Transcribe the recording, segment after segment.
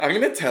I'm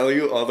gonna tell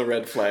you all the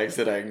red flags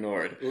that I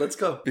ignored. Let's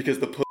go. Because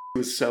the pussy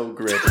was so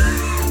grippy.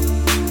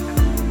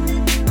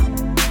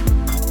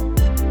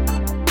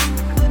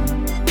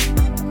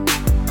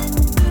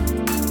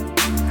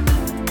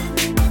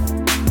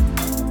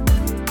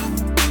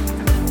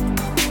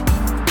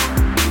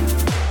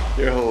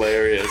 You're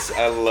hilarious.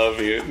 I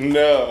love you.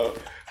 No.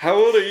 How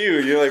old are you?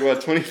 You're like,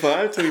 what,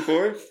 25,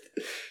 24?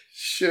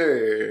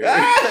 Sure.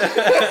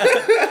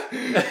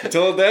 I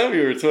told them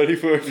you were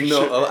 24 for No,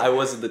 sure. I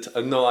wasn't the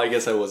time. No, I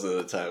guess I wasn't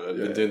at the time. I've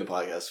been doing the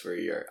podcast for a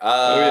year.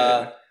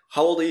 Yeah.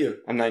 How old are you?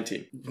 I'm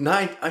 19.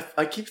 9.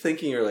 I keep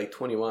thinking you're like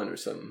 21 or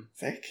something.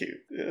 Thank you.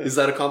 Yeah. Is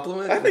that a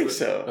compliment? I think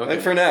so. Okay.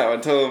 Like for now,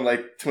 until I'm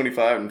like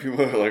 25 and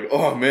people are like,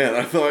 oh man,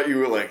 I thought you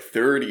were like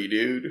 30,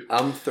 dude.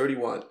 I'm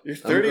 31. You're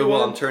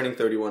 31? I'm turning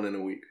 31 in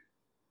a week.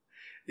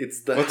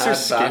 It's the What's your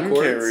hat skincare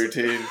backwards.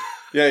 routine?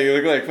 Yeah, you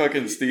look like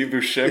fucking Steve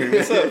Buscemi.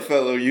 What's up,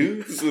 fellow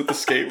youths with the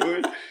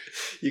skateboard?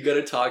 You got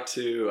to talk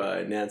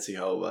to Nancy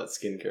Ho about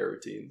skincare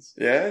routines.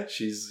 Yeah?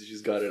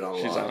 She's got it on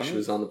She's lock. on She it?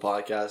 was on the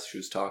podcast. She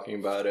was talking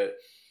about it.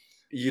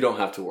 You don't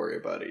have to worry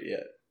about it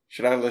yet.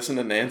 Should I listen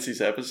to Nancy's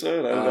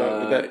episode? I don't know.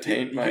 Would that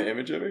taint my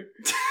image of her?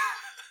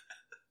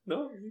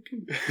 No, you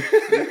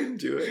can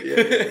do it. Yeah.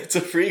 It's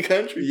a free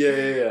country.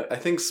 Yeah. I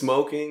think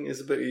smoking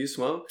is a bit. You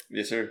smoke?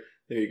 Yes, sir.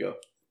 There you go.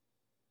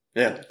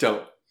 Yeah.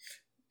 Don't.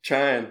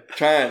 Trying.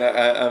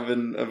 I've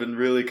been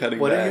really cutting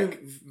Why back.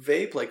 don't you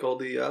vape like all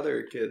the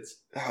other kids?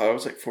 Oh, I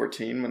was like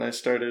 14 when I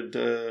started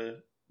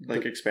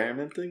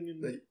experimenting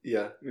and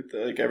Yeah. with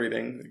like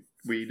everything, like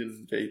weed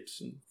and vapes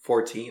and.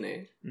 14,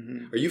 eh?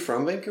 Mm-hmm. Are you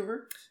from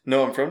Vancouver?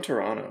 No, I'm from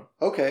Toronto.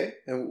 Okay.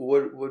 And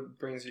what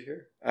brings you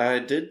here? I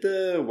did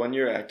the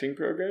 1-year acting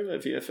program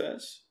at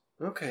VFS.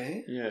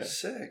 Okay. Yeah.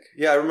 Sick.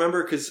 Yeah, I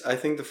remember because I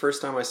think the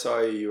first time I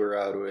saw you were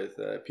out with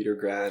Peter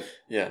Grant.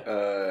 Yeah.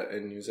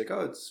 And he was like,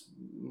 "Oh, it's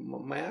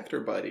my actor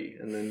buddy,"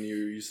 and then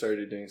you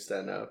started doing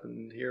stand up,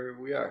 and here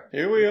we are.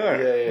 Here we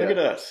are. Yeah. Look at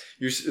us.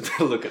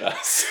 Look at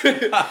us.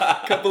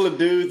 Couple of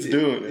dudes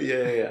doing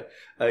it.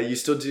 Yeah. You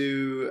still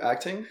do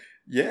acting?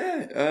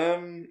 Yeah.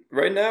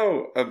 Right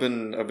now I've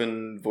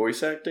been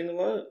voice acting a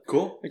lot.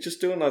 Cool. Like just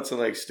doing lots of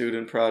like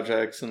student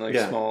projects and like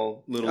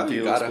small little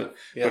deals.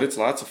 But it's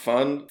lots of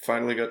fun.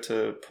 Finally got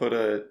to put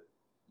a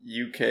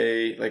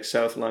UK like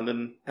South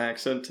London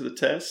accent to the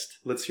test.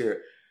 Let's hear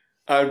it.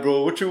 Alright,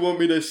 bro, what you want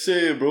me to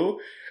say, bro?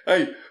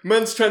 Hey,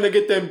 man's trying to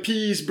get them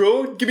peas,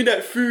 bro. Give me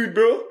that food,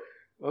 bro.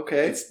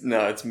 Okay. It's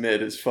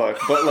mid as fuck.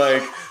 But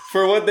like,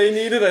 for what they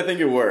needed, I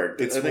think it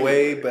worked. It's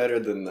way better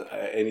than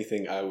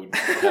anything I would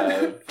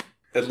have.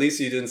 At least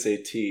you didn't say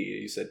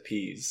tea. You said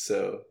peas,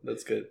 so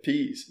that's good.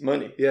 Peas.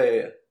 Money.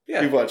 Yeah.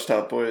 You've watched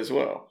Top Boy as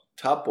well.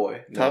 Top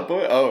Boy. No. Top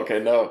Boy? Oh, okay,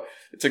 no.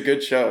 It's a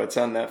good show. It's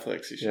on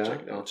Netflix. You should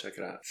check it out. I'll check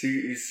it out. So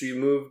you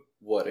moved,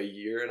 what, a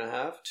year and a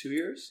half? 2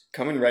 years?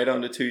 Coming right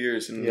on to 2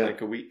 years in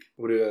like a week.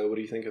 What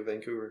do you think of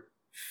Vancouver?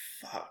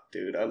 Fuck,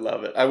 dude. I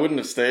love it. I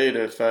wouldn't have stayed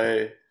if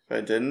I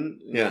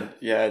didn't. Yeah.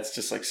 Yeah, it's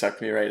just like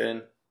sucked me right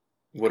in.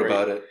 What Great.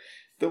 about it?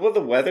 The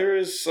weather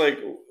is like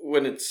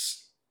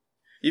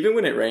even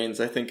when it rains,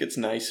 I think it's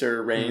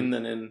nicer rain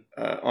than in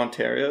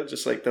Ontario.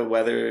 Just like the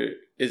weather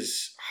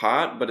is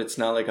hot, but it's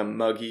not like a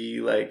muggy,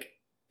 like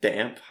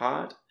damp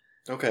hot.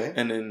 Okay.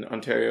 And in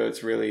Ontario,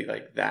 it's really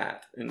like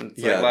that. And it's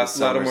Yeah, like a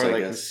lot of more I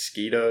like guess.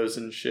 mosquitoes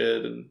and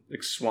shit and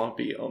like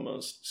swampy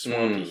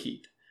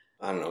heat.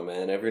 I don't know,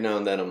 man. Every now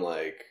and then I'm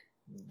like,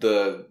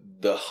 the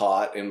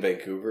hot in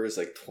Vancouver is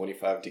like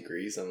 25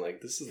 degrees. I'm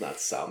like, this is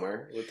not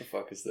summer. What the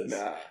fuck is this?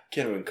 Nah.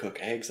 Can't even cook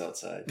eggs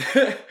outside.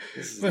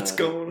 What's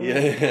going on?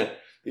 Yeah.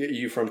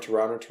 You from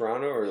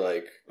Toronto, or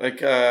like?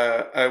 Like,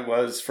 I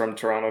was from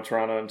Toronto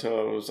until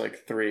I was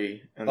like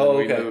 3. And then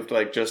we moved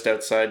like just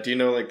outside. Do you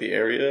know like the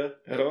area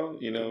at all?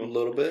 You know? A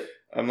little bit.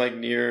 I'm like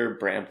near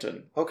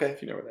Brampton. Okay.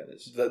 If you know where that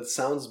is. That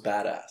sounds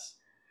badass.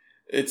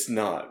 It's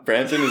not.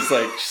 Brampton is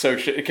like so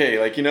shit. Okay,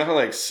 like you know how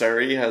like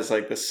Surrey has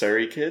like the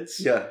Surrey kids?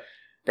 Yeah.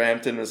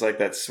 Brampton is like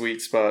that sweet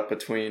spot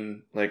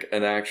between like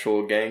an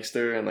actual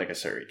gangster and like a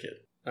Surrey kid.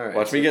 All right.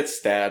 Watch me get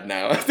stabbed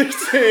now. They're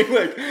saying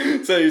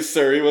like, say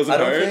Surrey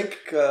wasn't hard. I don't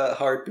think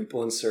hard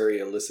people in Surrey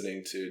are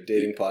listening to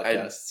dating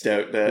podcasts. I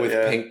doubt that.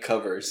 With pink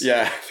covers.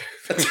 Yeah.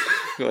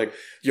 They're like,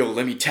 yo,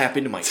 let me tap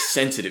into my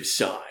sensitive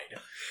side.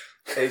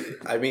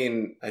 I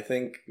mean, I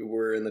think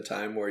we're in the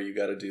time where you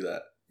got to do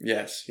that.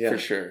 Yes, Yeah. for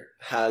sure.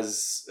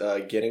 Has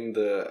getting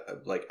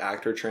the like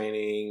actor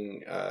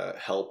training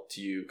helped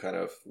you kind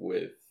of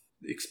with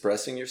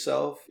expressing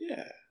yourself?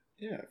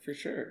 Yeah, for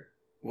sure.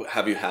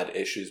 Have you had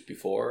issues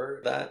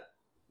before that?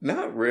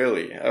 Not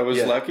really. I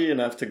was lucky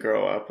enough to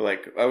grow up,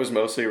 like, I was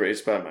mostly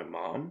raised by my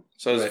mom.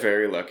 So I was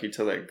very lucky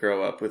to, like,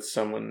 grow up with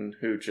someone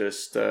who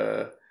just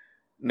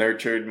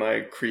nurtured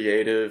my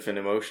creative and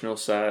emotional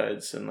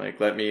sides and, like,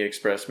 let me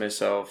express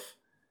myself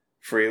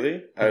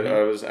freely.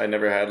 Mm-hmm. I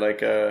never had,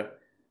 like, a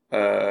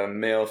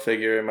male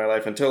figure in my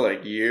life until,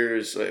 like,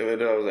 years.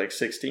 Until I was, like,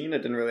 16. I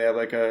didn't really have,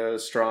 like, a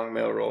strong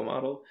male role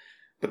model.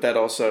 But that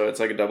also, it's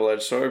like a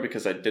double-edged sword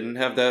because I didn't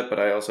have that, but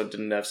I also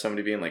didn't have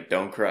somebody being like,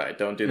 don't cry,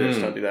 don't do this,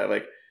 don't do that.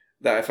 Like,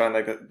 that I find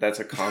like that's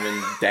a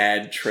common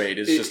dad trait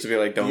is just to be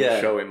like, don't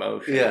show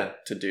emotion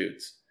to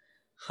dudes.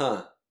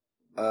 Huh.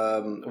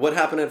 What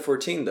happened at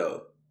 14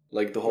 though?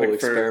 Like the whole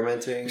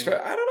experimenting?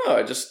 I don't know.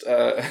 I just,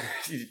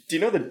 do you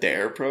know the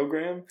DARE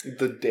program?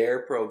 The DARE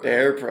program?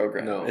 DARE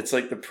program. No. It's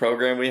like the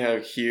program we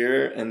have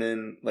here, and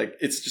then like,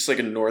 it's just like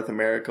a North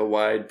America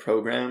wide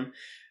program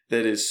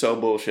that is so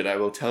bullshit. I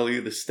will tell you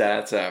the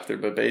stats after,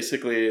 but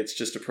basically it's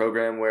just a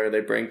program where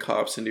they bring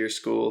cops into your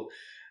school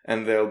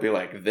and they'll be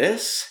like,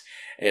 this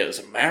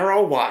is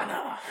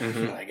marijuana.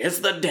 Mm-hmm. Like, it's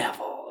the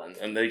devil.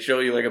 And they show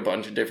you like a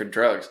bunch of different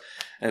drugs.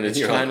 And it's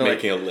trying to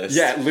making a list.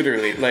 Yeah,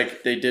 literally.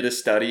 Like they did a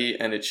study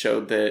and it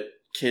showed that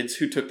kids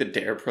who took the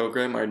DARE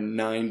program are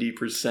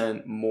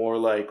 90% more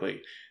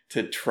likely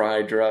to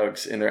try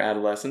drugs in their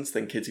adolescence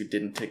than kids who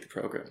didn't take the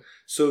program.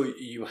 So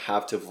you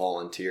have to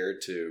volunteer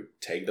to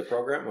take the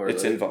program, or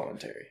it's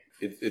involuntary.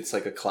 It's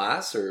like a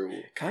class, or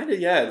kind of,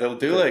 yeah. They'll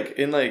do like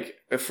in like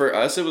for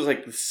us it was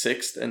like the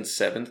 6th and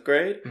 7th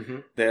grade. Mm-hmm.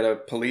 They had a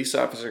police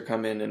officer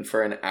come in, and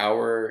for an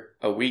hour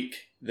a week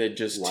they'd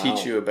just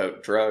teach you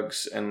about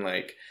drugs and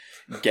like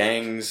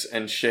gangs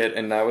and shit,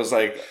 and I was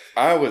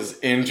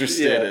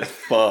interested as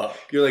fuck.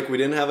 You're like, we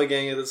didn't have a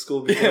gang at the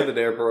school before the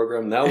DARE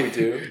program. Now we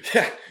do.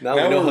 Yeah. Now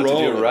we know how to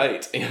do it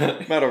right.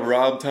 I'm about to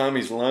rob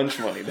Tommy's lunch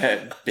money,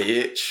 that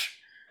bitch.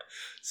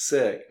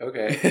 Sick.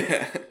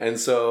 Okay. And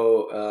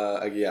so,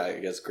 I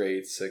guess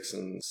grade 6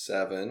 and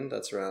 7.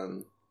 That's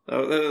around.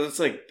 Oh, that's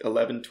like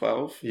 11,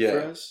 12 for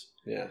us.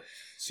 Yeah.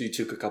 So you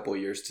took a couple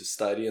of years to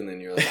study, and then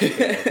you're like,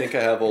 okay, I think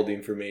I have all the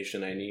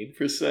information I need.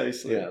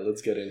 Precisely. Yeah,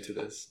 let's get into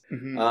this.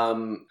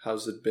 Mm-hmm.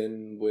 How's it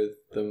been with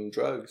them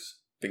drugs?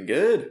 Been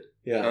good.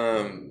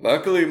 Yeah.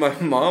 Luckily, my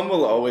mom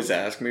will always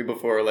ask me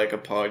before like a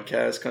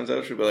podcast comes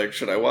out. She'll be like,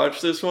 should I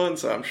watch this one?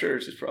 So I'm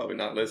sure she's probably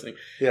not listening.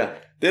 Yeah.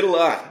 Did a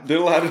lot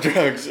of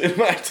drugs in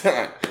my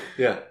time.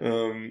 Yeah.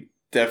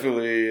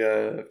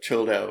 Definitely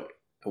chilled out.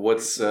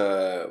 What's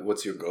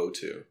your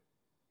go-to?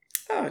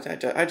 Oh,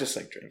 I just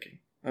like drinking.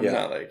 I'm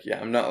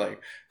not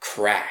like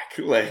crack.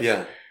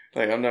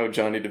 Like I'm no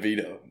Johnny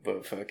DeVito,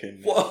 but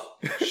fucking. Whoa!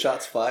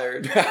 Shots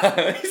fired.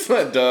 He's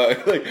my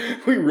dog. Like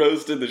we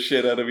roasted the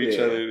shit out of each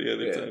other the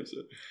other time.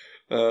 So,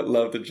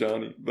 love the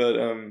Johnny, but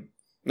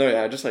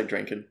I just like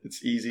drinking.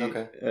 It's easy.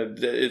 Okay.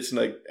 It's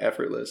like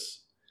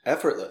effortless.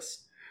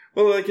 Effortless.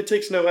 Well, like it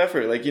takes no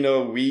effort. Like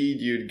weed,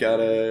 you'd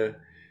gotta.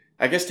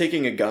 I guess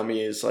taking a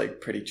gummy is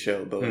like pretty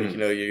chill, but like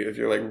if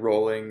you're like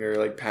rolling or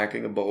like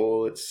packing a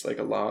bowl, it's like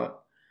a lot.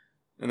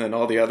 And then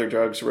all the other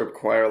drugs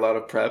require a lot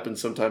of prep and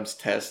sometimes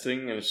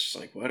testing. And it's just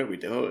like, what are we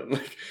doing?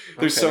 Like,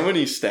 there's so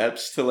many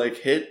steps to like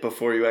hit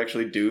before you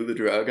actually do the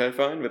drug, I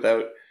find,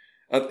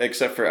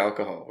 except for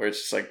alcohol, where it's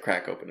just like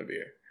crack open a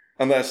beer.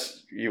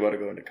 Unless you want to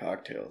go into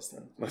cocktails,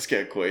 then let's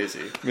get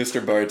crazy,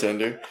 Mr.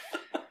 Bartender.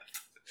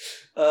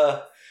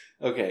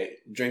 Okay.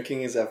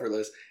 Drinking is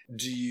effortless.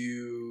 Do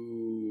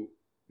you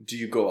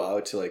go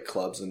out to like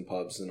clubs and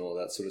pubs and all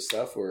that sort of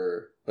stuff,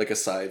 or like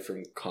aside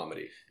from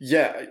comedy?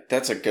 Yeah,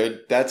 that's a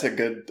good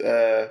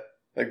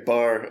like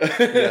bar.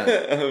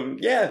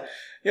 Yeah.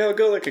 I'll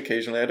go like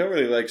occasionally. I don't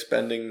really like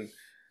spending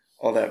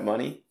all that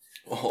money.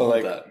 All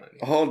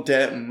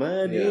that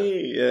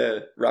money. Yeah.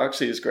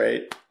 Roxy is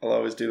great. I'll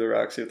always do the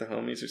Roxy with the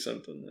homies or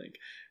something. Like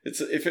it's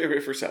if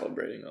we're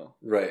celebrating, I'll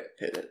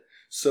hit it.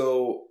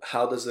 So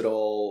how does it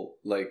all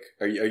like?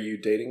 Are you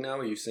dating now?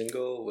 Are you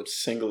single? What's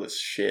single as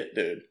shit,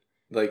 dude?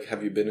 Like,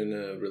 have you been in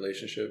a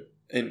relationship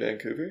in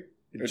Vancouver,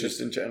 or just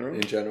in general?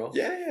 In general,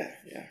 yeah.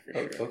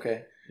 For sure.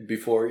 Okay.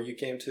 Before you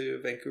came to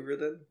Vancouver,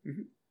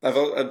 then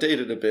I've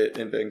dated a bit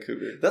in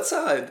Vancouver. That's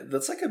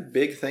like a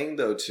big thing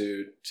though,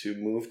 to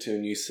move to a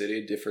new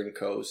city, different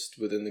coast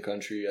within the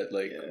country at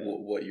like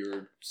what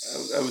you're.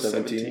 I was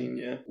 17.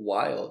 Yeah,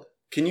 wild.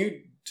 Can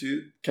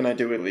I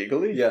do it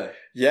legally? Yeah.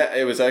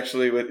 It was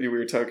actually what we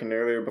were talking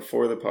earlier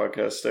before the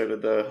podcast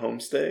started, the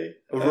homestay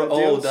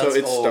deal. So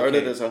it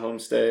started as a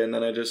homestay, and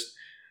then I just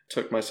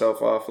took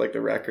myself off like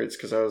the records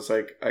because I was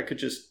like, I could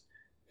just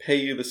pay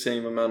you the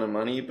same amount of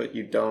money, but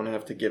you don't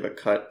have to give a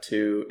cut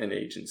to an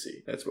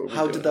agency. That's what we're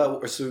How doing. did that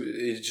work? So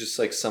it's just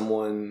like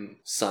someone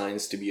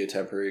signs to be a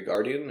temporary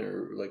guardian,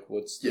 or like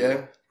what's the...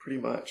 Yeah, pretty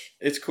much.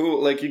 It's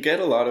cool. Like you get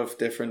a lot of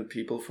different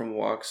people from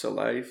walks of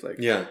life. Like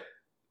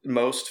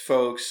most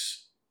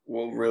folks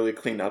will really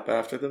clean up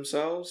after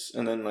themselves,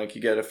 and then like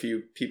you get a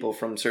few people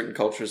from certain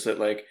cultures that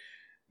like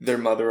their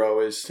mother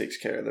always takes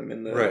care of them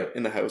in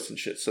the house and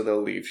shit, so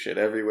they'll leave shit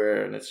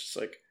everywhere, and it's just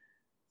like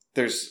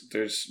there's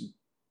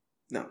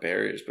not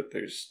barriers, but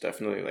there's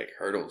definitely like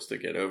hurdles to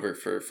get over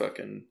for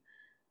fucking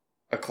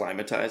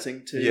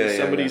acclimatizing to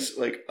somebody's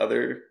like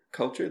other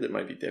culture that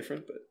might be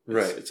different, but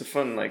it's a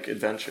fun like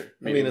adventure.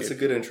 I mean, it's a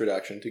good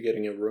introduction to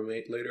getting a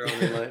roommate later on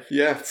in life.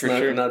 For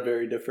sure. Not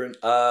very different.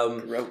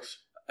 Gross.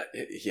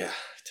 Yeah,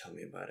 tell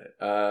me about it.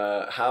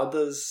 How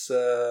does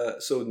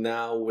so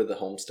now with the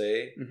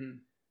homestay,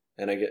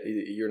 and I get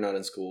you're not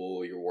in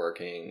school, you're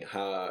working.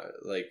 How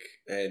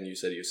and you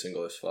said you're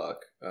single as fuck.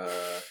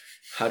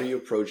 How do you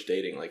approach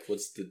dating? Like,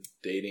 what's the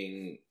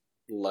dating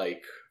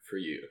like for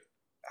you?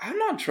 I'm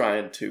not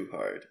trying too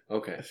hard.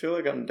 Okay. I feel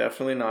like I'm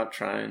definitely not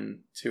trying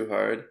too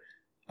hard.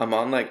 I'm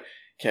on like,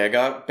 okay, I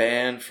got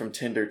banned from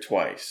Tinder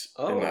twice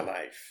in my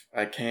life.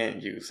 I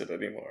can't use it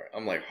anymore.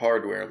 I'm like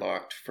hardware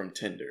locked from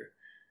Tinder.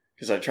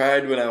 Because I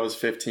tried when I was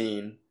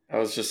 15. I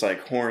was just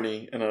like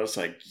horny and I was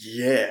like,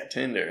 yeah,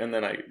 Tinder. And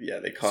then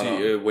they caught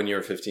on. When you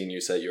were 15,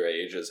 you set your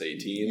age as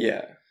 18?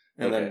 Yeah.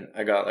 And then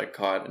I got like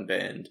caught and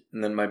banned.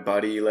 And then my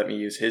buddy let me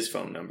use his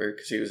phone number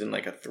because he was in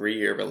like a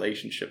 3-year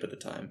relationship at the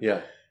time.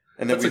 Yeah.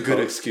 And that's a good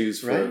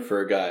excuse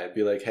for a guy.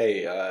 Be like,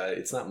 hey,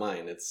 it's not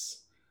mine. It's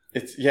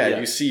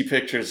you see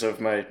pictures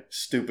of my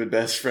stupid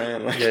best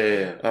friend.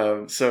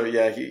 Like, so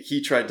yeah,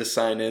 he tried to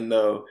sign in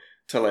though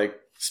to like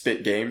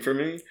spit game for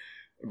me,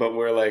 but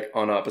we're like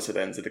on opposite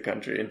ends of the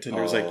country, and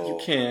Tinder was like, you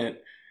can't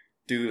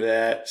do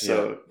that,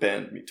 so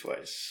banned me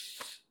twice.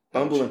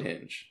 Bumble and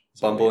Hinge.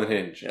 Bumble and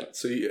Hinge. Yeah.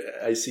 So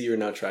I see you're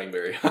not trying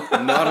very hard.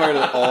 Not hard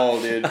at all,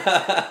 dude.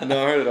 Not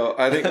hard at all.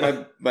 I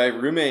think my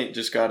roommate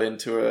just got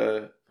into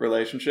a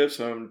relationship,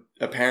 so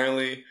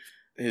apparently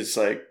his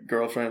like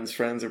girlfriend's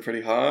friends are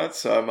pretty hot,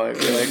 so I might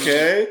be like,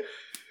 hey,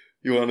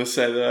 you want to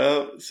set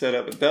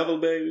up a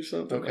double date or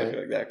something? Okay. I feel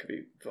like that could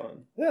be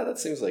fun. Yeah, that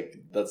seems like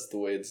that's the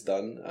way it's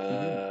done.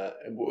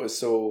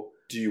 So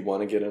do you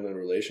want to get in a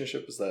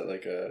relationship? Is that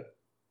like a...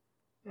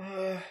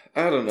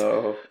 I don't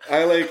know.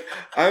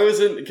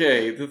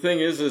 The thing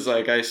is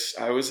like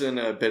I was in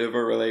a bit of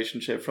a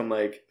relationship from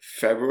like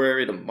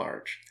February to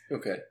March.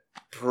 Okay.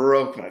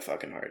 Broke my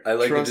fucking heart. I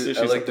like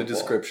the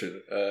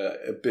description.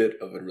 A bit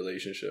of a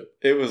relationship.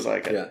 It was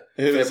like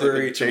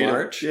February to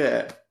March.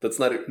 Yeah, that's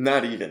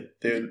not even,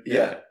 dude.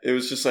 Yeah, it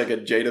was just like a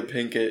Jada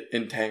Pinkett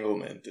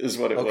entanglement, is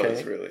what it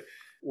was really.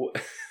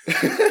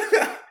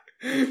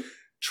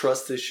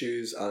 Trust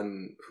issues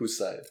on whose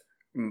side?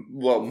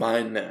 Well,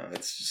 mine now.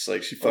 It's just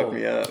like she fucked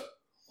me up.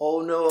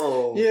 Oh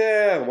no.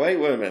 Yeah, white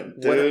women,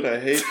 dude. I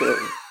hate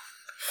them.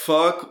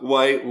 Fuck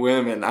white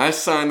women. I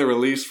signed the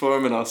release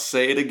form and I'll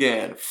say it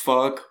again.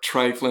 Fuck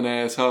trifling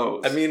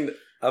assholes. I mean,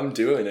 I'm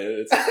doing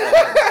it. It's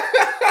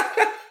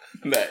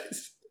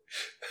nice.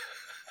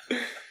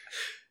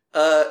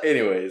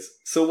 Anyways,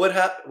 so what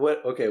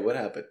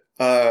happened?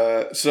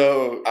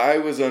 So I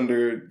was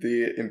under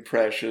the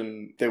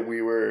impression that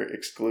we were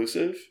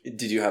exclusive.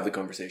 Did you have the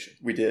conversation?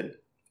 We did.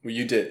 Well,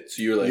 you did.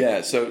 So you're like...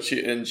 Yeah, so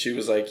she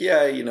was like,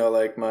 yeah,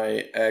 like,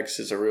 my ex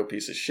is a real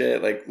piece of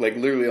shit. Like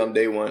literally on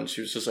day one,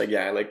 she was just like,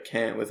 yeah, I, like,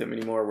 can't with him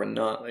anymore. We're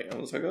not. Like, I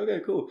was like, okay,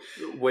 cool.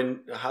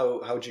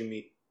 How'd you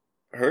meet?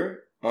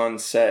 Her? On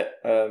set.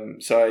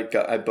 So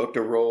I booked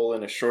a role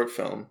in a short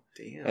film.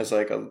 Damn. As,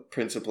 like, a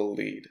principal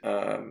lead.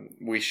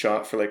 We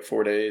shot for, like,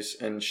 4 days,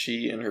 and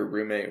she and her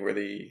roommate were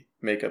the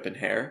makeup and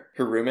hair.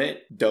 Her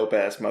roommate,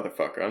 dope-ass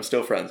motherfucker. I'm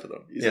still friends with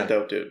him. He's a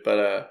dope dude.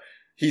 But,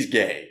 he's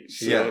gay,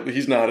 so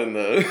he's not in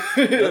the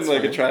in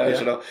like a trash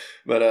at all.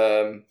 But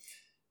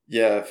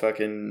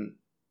fucking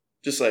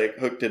just like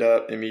hooked it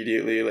up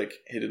immediately, like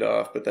hit it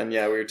off. But then we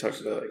were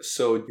talking about like,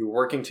 so you're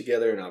working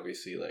together and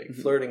obviously like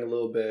flirting a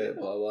little bit,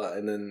 blah blah,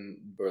 and then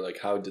or like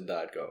how did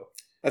that go?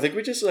 I think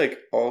we just like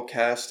all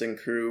cast and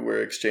crew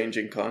were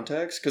exchanging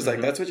contacts because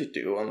like that's what you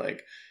do on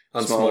like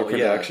on smaller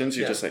productions.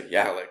 You're just like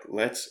like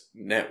let's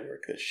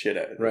network the shit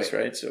out of this,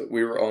 right? So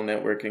we were all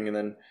networking, and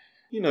then.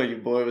 Your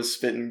boy was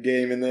spitting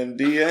game in them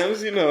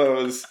DMs. I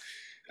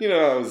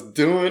was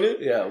doing it.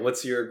 Yeah.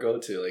 What's your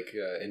go-to, like,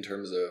 in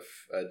terms of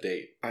a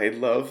date? I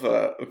love,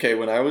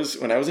 when I was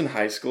in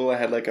high school, I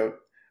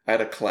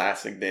had a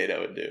classic date I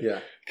would do.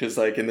 Yeah. Cause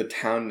like in the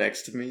town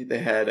next to me, they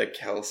had a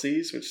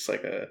Kelsey's, which is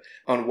like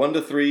on 1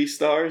 to 3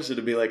 stars,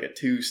 it'd be like a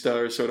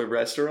 2-star sort of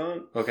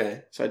restaurant.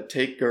 Okay. So I'd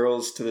take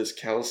girls to this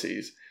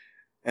Kelsey's.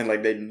 And,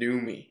 like, they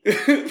knew me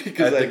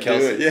because I'd do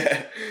it.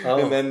 Yeah.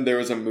 Oh. And then there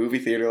was a movie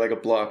theater, like, a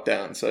block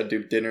down. So I'd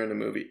do dinner and a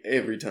movie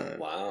every time.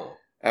 Wow.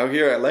 Out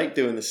here, I like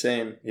doing the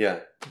same.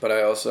 Yeah. But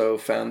I also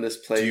found this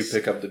place. Do you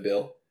pick up the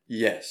bill?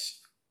 Yes.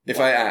 If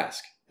I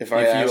ask. If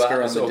I ask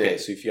her on the date. Okay,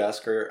 so if you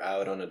ask her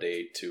out on a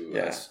date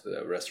to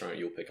a restaurant,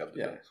 you'll pick up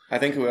the bill. I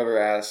think whoever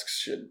asks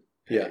should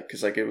pay. Yeah.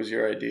 Because, like, it was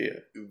your idea.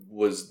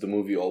 Was the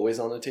movie always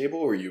on the table?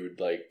 Or you would,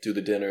 like, do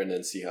the dinner and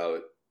then see how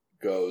it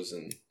goes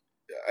and...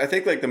 I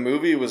think, like, the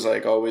movie was,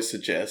 like, always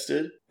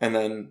suggested, and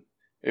then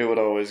it would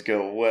always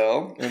go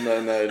well, and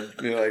then I'd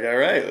be like, all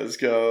right, let's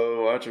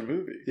go watch a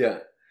movie. Yeah.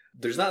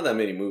 There's not that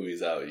many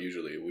movies out,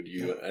 usually. Would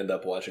you end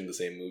up watching the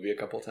same movie a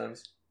couple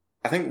times?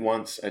 I think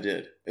once I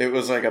did. It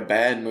was, like, a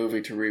bad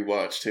movie to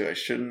rewatch, too. I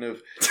shouldn't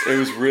have. It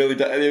was really...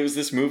 It was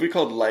this movie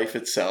called Life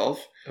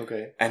Itself.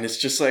 Okay. And it's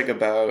just, like,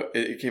 about...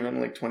 It came out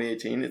in, like,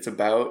 2018. It's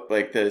about,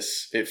 like,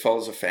 this... It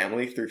follows a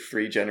family through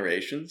 3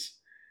 generations.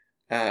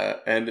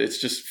 And it's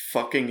just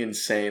fucking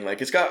insane.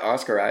 Like, it's got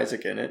Oscar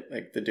Isaac in it,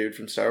 like the dude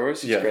from Star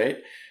Wars. He's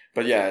great.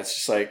 But yeah, it's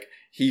just like,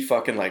 he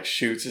fucking like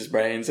shoots his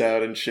brains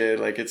out and shit.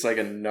 Like, it's like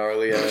a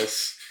gnarly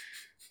ass,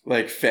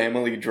 like,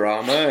 family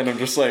drama. And I'm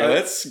just like,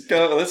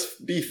 let's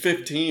be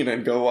 15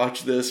 and go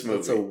watch this movie.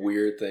 It's a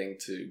weird thing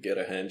to get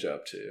a hand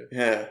job to.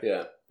 Yeah.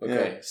 Yeah.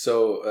 Okay. Yeah.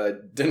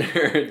 So,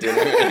 dinner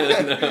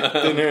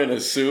and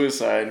a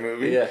suicide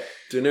movie. Yeah.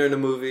 Dinner and a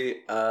movie.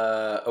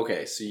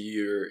 Okay, so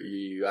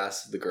you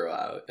asked the girl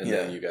out, and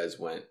then you guys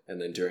went, and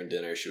then during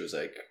dinner, she was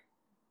like,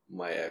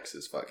 "My ex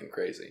is fucking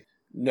crazy."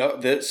 No,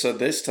 so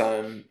this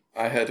time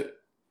I had.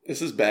 This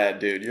is bad,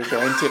 dude.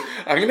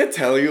 I'm going to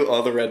tell you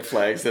all the red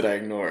flags that I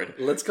ignored.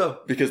 Let's go.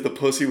 Because the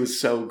pussy was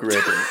so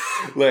gripping.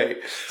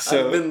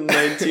 I've been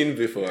 19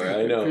 before,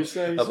 I know.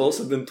 Precisely. I've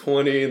also been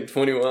 20 and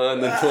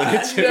 21 and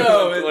 22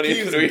 and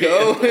 23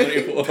 and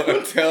 24.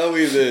 Don't tell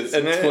me this,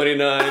 and man.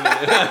 29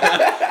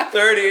 and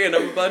 30, and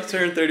I'm about to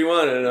turn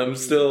 31, and I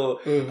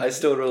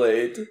still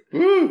relate.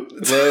 Woo! Well,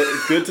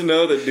 it's good to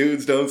know that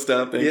dudes don't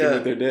stop thinking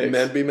with their dicks.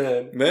 Men be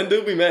men. Men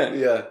do be men.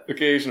 Yeah.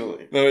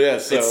 Occasionally. No, yeah,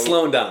 so... It's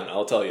slowing down,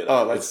 I'll tell you that.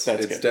 Oh, it's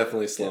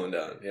definitely slowing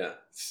down, yeah.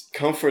 It's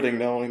comforting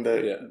knowing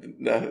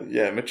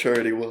that,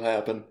 maturity will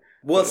happen.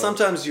 Well,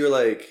 sometimes you're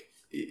like,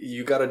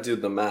 you gotta do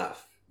the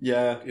math.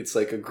 Yeah. It's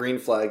like a green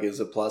flag is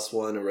a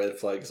 +1, a red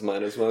flag is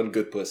 -1,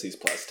 good pussy's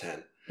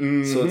 +10.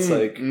 Mm-hmm. So it's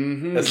like,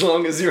 as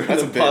long as you're in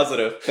the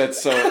positive.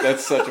 That's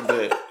such a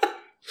bit.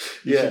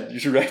 You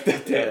should write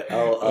that down. Yeah,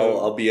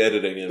 I'll be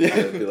editing it.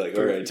 I'll be like,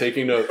 all right,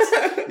 taking notes.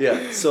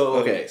 Yeah. So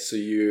okay,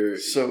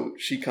 so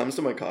she comes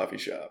to my coffee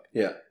shop.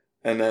 Yeah.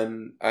 And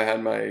then I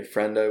had my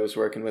friend I was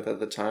working with at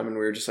the time, and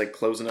we were just like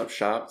closing up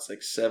shop. It's like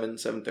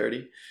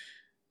 7:30,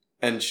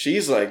 and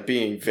she's like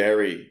being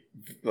very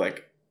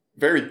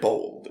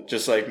bold,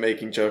 just like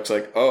making jokes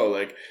like, oh,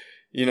 like,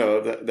 you know,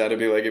 that'd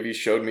be like if you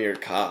showed me your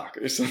cock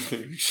or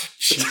something.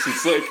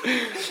 She's like,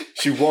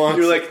 she wants.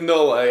 You're like,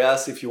 no, I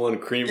asked if you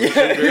want cream or sugar.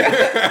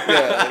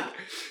 Like,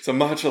 it's a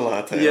matcha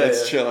latte.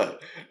 Let's chill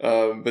out.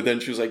 But then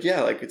she was like,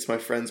 yeah, like it's my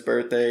friend's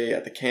birthday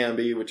at the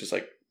Canby, which is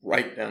like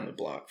right down the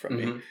block from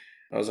me.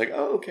 I was like,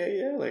 oh, okay,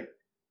 yeah, like,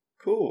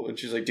 cool. And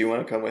she's like, do you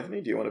want to come with me?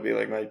 Do you want to be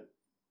like my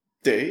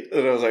date?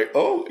 And I was like,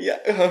 oh, yeah.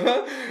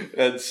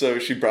 And so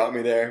she brought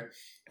me there,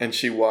 and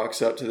she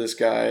walks up to this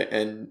guy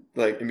and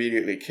like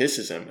immediately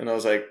kisses him. And I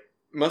was like,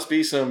 must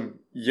be some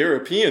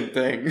European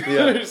thing.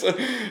 Yeah.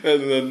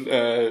 And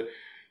then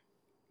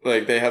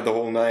like they had the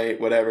whole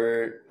night,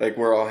 whatever. Like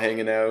we're all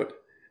hanging out.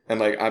 And,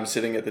 like, I'm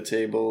sitting at the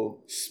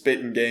table,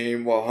 spitting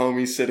game, while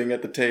homie's sitting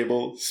at the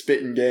table,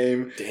 spitting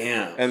game.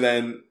 Damn. And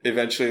then,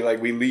 eventually,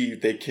 like, we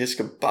leave, they kiss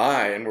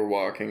goodbye, and we're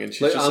walking, and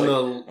she's just,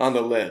 on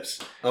the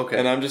lips. Okay.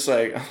 And I'm just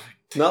like...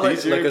 Not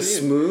like a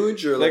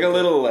smooch or like a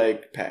little,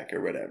 like, peck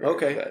or whatever.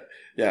 Okay. But,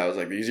 yeah, I was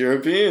like, these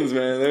Europeans,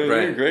 man,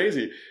 they're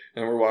crazy.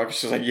 And we're walking,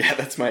 she's like, yeah,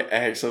 that's my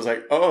ex. I was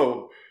like,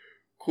 oh,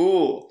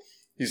 cool.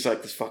 He's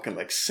like this fucking,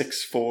 like,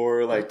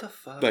 6'4",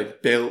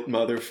 like, built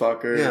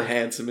motherfucker,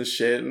 handsome as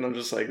shit, and I'm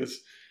just like this...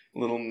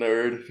 little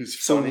nerd who's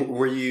funny. So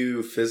were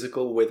you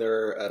physical with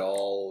her at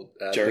all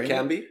at the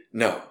Canby?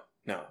 No.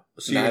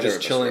 So you were just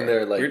chilling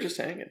there, like... We were just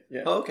hanging,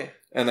 yeah. Oh, okay.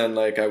 And then,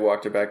 like, I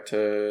walked her back to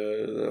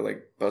the,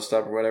 like, bus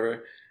stop or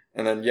whatever.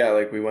 And then, yeah,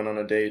 like, we went on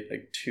a date,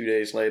 like, 2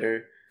 days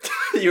later.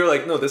 You were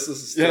like, no, this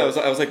is... Yeah,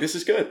 I was like, this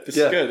is good. This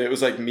is good. It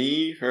was, like,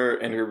 me, her,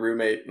 and her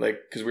roommate, like,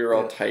 because we were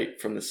all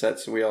tight from the set,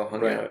 so we all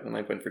hung out and,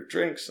 like, went for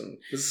drinks. And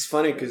this is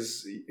funny,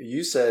 because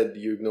you said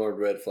you ignored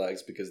red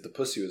flags because the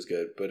pussy was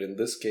good, but in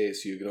this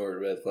case, you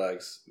ignored red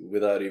flags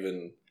without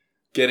even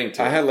getting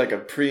to it. I had, like, a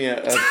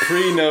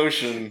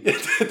pre-notion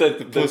that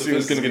the pussy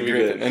was going to be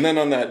gripping. And then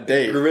on that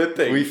date...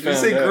 Gripping. We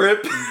found out...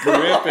 grip?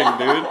 Gripping,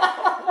 dude.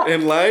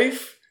 In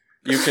life...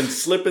 You can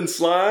slip and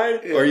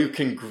slide, or you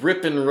can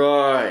grip and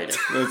ride.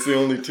 That's the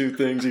only two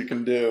things you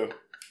can do.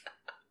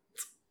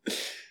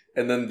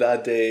 And then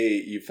that day,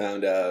 you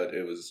found out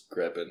it was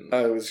gripping.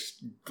 I was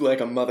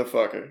like a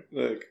motherfucker.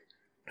 Like,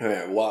 all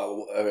right,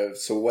 wow.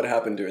 So what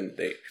happened during the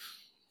date?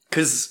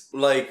 Because,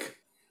 like,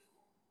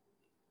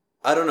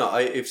 I don't know.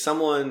 If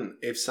someone,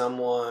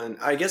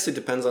 I guess it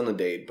depends on the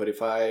date. But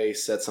if I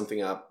set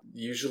something up,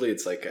 usually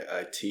it's like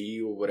a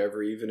tea or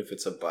whatever, even if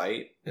it's a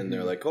bite, and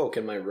they're like, "Oh,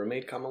 can my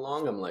roommate come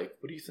along?" I'm like,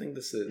 "What do you think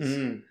this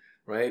is?"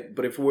 Right?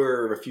 But if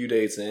we're a few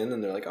dates in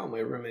and they're like, "Oh, my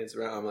roommate's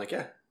around," I'm like,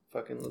 "Yeah,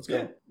 fucking let's go."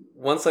 Yeah.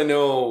 Once I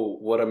know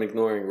what I'm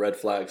ignoring red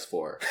flags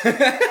for,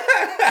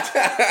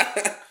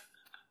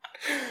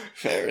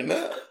 fair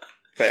enough.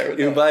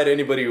 You invite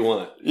anybody you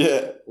want.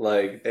 Yeah.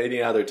 Like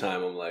any other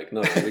time, I'm like,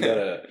 no, we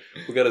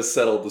gotta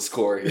settle the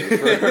score here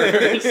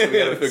first. We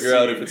gotta figure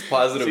out if it's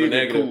positive or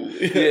negative. Cool.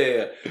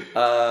 Yeah.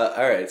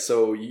 All right.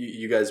 So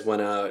you guys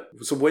went out.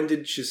 So when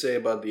did she say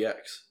about the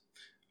ex?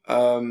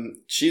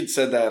 She had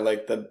said that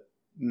like the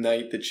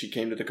night that she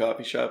came to the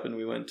coffee shop and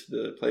we went to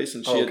the place,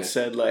 and she had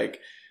said like,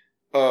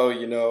 oh,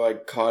 you know, I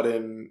caught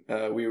him.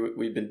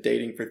 We've been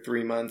dating for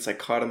 3 months. I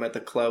caught him at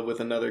the club with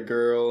another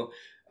girl.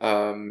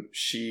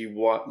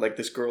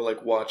 This girl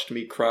like watched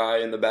me cry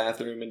in the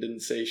bathroom and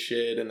didn't say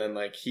shit, and then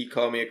like he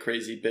called me a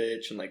crazy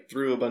bitch and like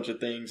threw a bunch of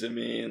things at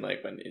me and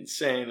like went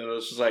insane, and I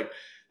was just like,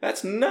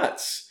 that's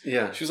nuts.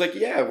 Yeah. She was like,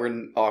 yeah,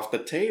 we're off the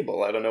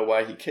table. I don't know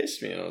why he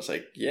kissed me. And I was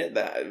like, yeah,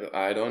 that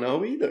I don't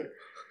know either.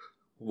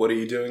 What are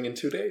you doing in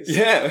 2 days?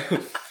 Yeah.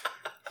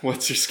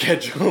 What's your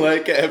schedule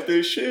like after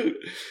a shoot?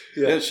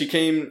 Yeah, she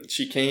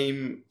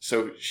came,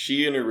 so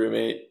she and her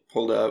roommate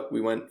pulled up,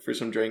 we went for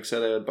some drinks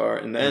at a bar,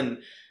 and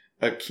then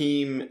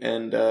Akeem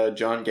and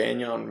John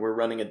Gagnon were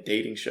running a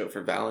dating show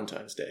for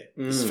Valentine's Day.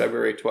 This is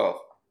February 12th.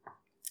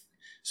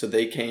 So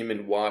they came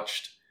and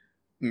watched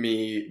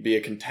me be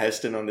a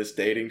contestant on this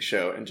dating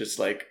show and just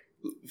like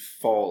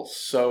fall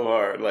so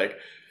hard. Like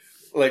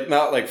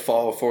not like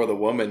fall for the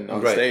woman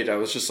on stage. I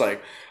was just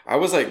like, I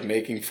was like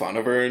making fun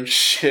of her and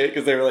shit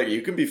because they were like,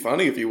 you can be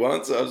funny if you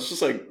want. So I was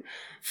just like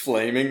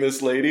flaming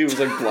this lady who was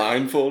like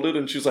blindfolded,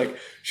 and she was like,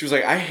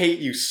 I hate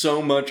you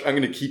so much, I'm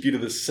gonna keep you to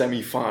the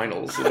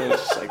semifinals. And I was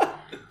just like,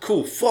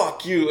 cool,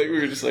 fuck you. Like we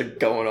were just like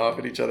going off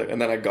at each other,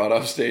 and then I got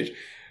off stage,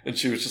 and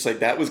she was just like,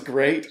 that was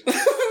great.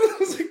 I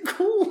was like,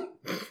 cool.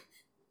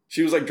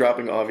 She was like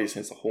dropping obvious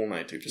hints the whole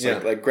night too,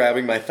 just like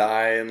grabbing my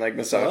thigh and like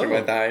massaging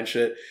my thigh and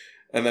shit.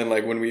 And then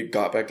like when we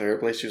got back to her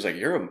place, she was like,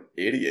 you're an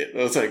idiot.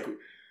 I was like,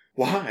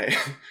 why?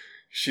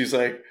 She's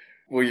like,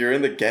 well, you're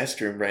in the guest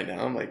room right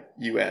now. I'm like,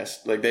 you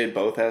asked, like they had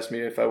both asked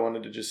me if I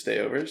wanted to just stay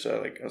over. So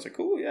I was like,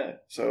 cool, yeah.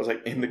 So I was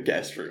like in the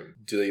guest room.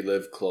 Do they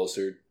live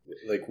closer?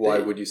 Like, why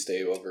would you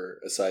stay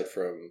over aside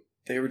from?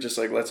 They were just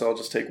like, let's all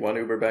just take one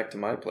Uber back to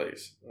my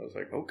place. I was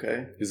like,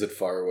 okay. Is it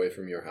far away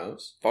from your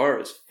house? Far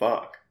as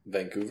fuck.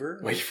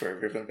 Vancouver? Way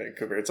further than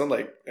Vancouver. It's on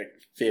like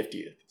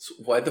 50th. So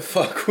why the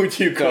fuck would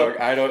you go?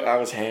 I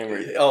was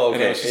hammered. Oh, okay.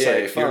 And I was just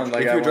like, fun.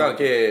 Like, if you're drunk,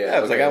 yeah.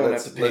 I was like, I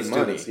wouldn't have to pay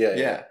money.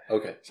 Yeah.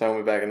 Okay. So I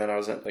went back, and then I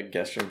was at like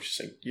guest room.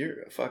 She's like,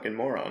 you're a fucking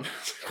moron. I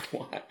was like,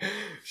 why?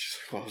 She's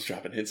like, well, I was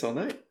dropping hints all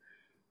night.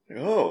 Like,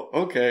 oh,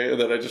 okay.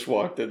 And then I just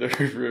walked into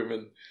her room,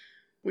 and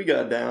we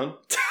got down.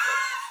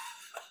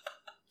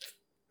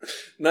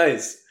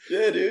 Nice.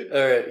 Yeah, dude.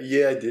 All right.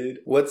 Yeah, dude.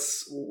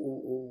 What's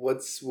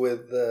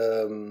with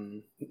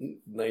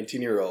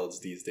 19-year-olds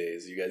these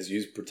days? You guys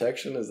use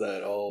protection? Is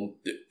that all?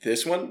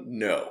 This one?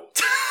 No.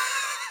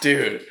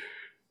 Dude.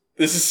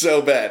 This is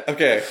so bad.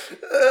 Okay.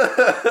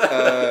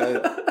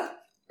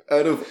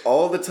 Out of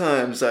all the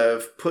times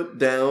I've put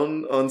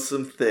down on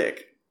some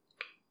thick,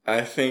 I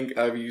think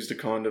I've used a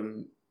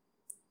condom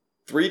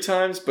 3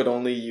 times, but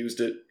only used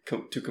it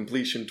to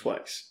completion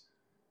twice.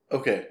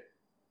 Okay.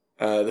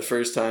 The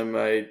first time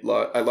I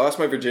lost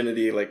my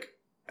virginity like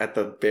at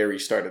the very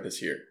start of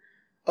this year.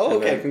 Oh,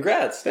 okay. Then,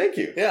 congrats. Thank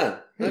you.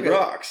 Yeah. It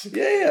rocks.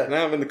 Yeah.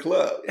 Now I'm in the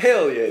club.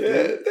 Hell yeah,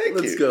 dude. Thank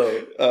you. Let's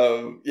go.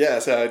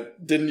 So I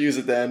didn't use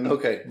it then.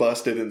 Okay.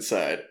 Busted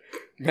inside.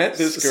 Met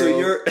this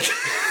girl.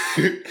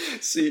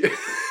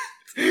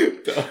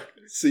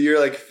 So you're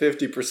like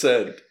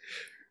 50%.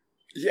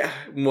 Yeah.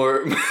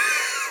 More.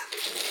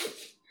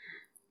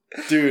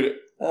 Dude.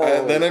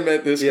 Then I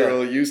met this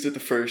girl, used it the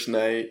first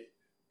night.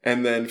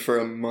 And then for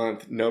a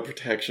month, no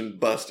protection,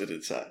 busted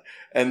inside.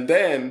 And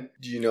then...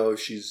 Do you know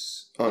if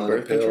she's on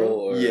birth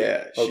control? Or?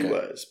 Yeah, she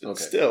was. But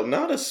still,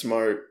 not a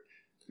smart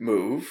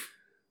move.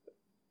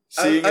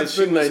 Seeing as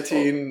she was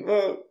 19...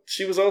 Well,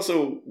 she was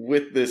also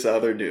with this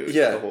other dude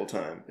the whole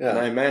time. Yeah. And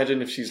I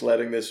imagine if she's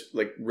letting this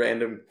like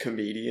random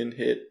comedian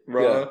hit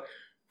raw,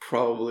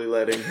 probably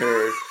letting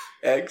her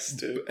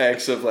ex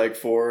of like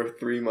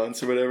 3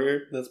 months or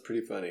whatever. That's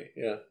pretty funny,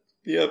 yeah.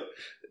 Yep.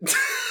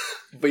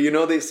 But you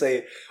know, they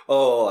say,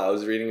 I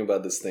was reading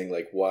about this thing,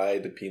 like why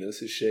the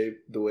penis is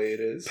shaped the way it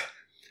is.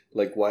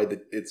 Like why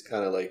it's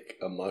kind of like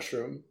a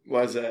mushroom.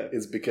 Why is that?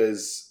 It's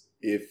because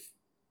if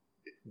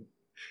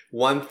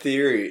one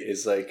theory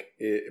is like,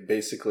 it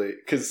basically,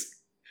 because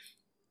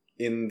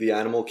in the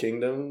animal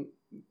kingdom,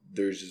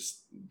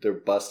 they're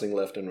busting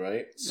left and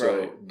right.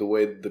 So the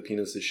way the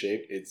penis is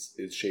shaped, it's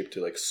shaped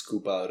to like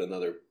scoop out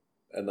another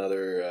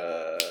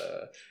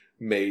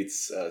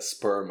mate's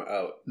sperm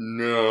out.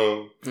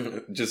 No.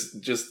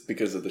 just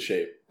because of the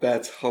shape.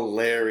 That's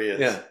hilarious.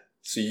 Yeah.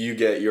 So you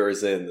get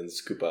yours in and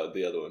scoop out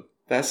the other one.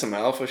 That's some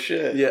alpha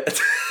shit. Yeah.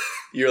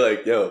 You're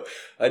like, yo,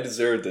 I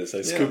deserved this.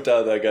 I scooped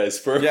out that guy's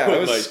sperm. Yeah, I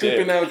was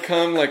scooping out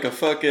cum like a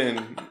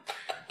fucking...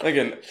 Like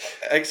an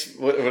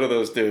what are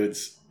those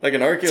dudes? Like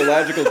an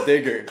archaeological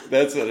digger.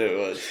 That's what it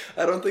was.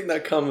 I don't think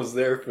that cum was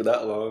there for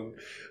that long.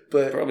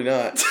 But probably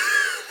not.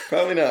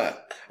 Probably not.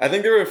 I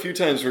think there were a few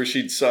times where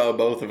she saw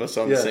both of us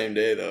on the same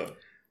day, though.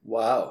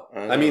 Wow.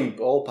 I mean,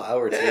 all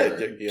power to her.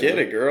 Get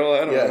it, girl.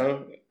 I don't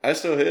know. I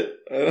still hit.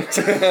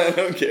 I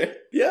don't care.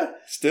 Yeah.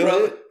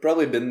 Still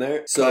probably been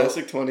there.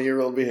 Classic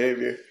 20-year-old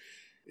behavior.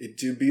 It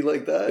do be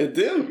like that. It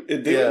do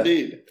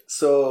indeed.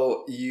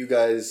 So you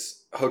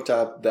guys hooked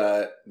up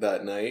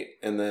that night,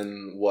 and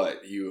then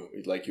what? You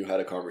had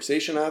a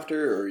conversation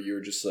after, or you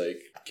were just like,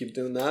 keep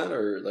doing that,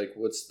 or like,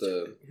 what's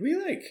the...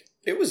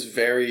 It was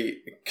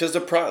very... Because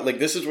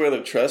this is where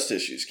the trust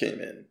issues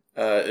came in.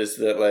 Is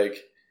that,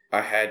 like,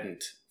 I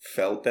hadn't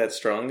felt that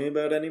strongly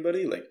about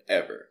anybody, like,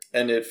 ever.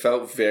 And it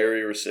felt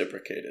very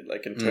reciprocated,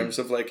 like, in terms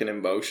of, like, an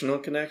emotional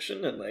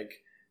connection. And,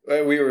 like,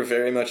 we were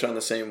very much on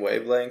the same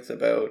wavelength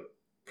about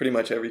pretty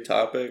much every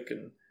topic.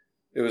 And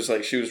it was,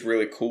 like, she was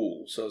really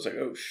cool. So I was like,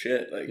 oh,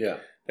 shit.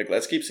 Like,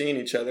 let's keep seeing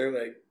each other.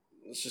 Like,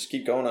 let's just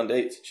keep going on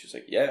dates. And she was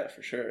like, yeah,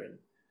 for sure. And,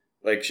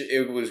 like,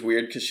 it was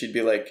weird because she'd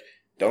be like...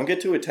 Don't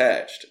get too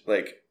attached,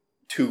 like,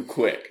 too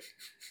quick.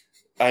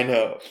 I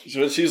know.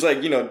 So she's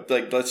like,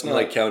 like, let's not...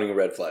 like counting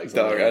red flags.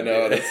 Dog, I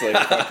know. That's like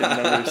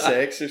fucking number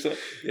 6 or something.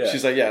 Yeah.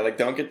 She's like, yeah, like,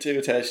 don't get too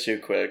attached too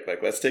quick.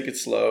 Like, let's take it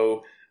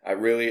slow. I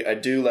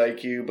do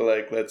like you, but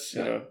like, let's,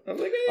 I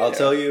was like, I'll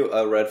tell you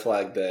a red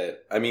flag that,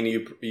 I mean,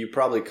 you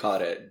probably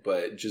caught it,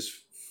 but just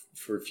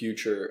for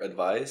future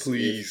advice.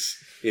 Please.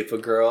 If a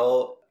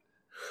girl,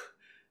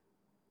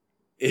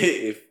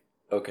 if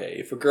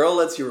a girl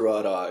lets you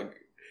raw dog,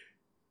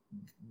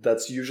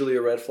 that's usually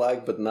a red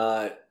flag, but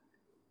not,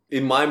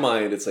 in my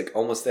mind, it's like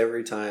almost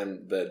every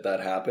time that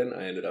happened,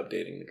 I ended up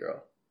dating the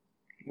girl.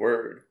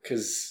 Word.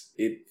 Because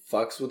it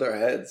fucks with our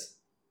heads.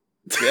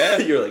 Yeah.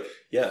 You're like,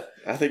 yeah.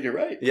 I think you're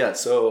right. Yeah,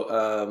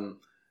 so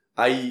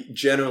I,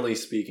 generally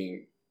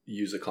speaking,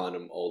 use a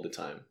condom all the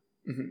time.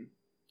 Mm-hmm.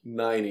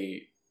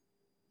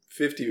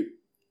 50%.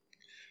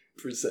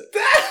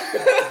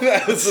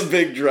 That was a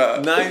big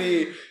drop.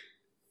 20...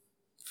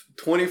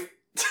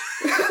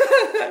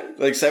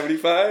 like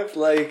 75?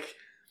 Like,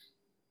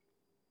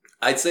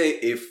 I'd say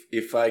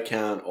if I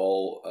count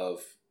all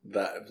of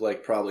that,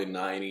 like probably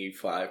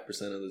 95%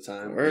 of the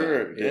time.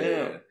 Word,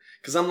 yeah.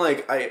 Because I'm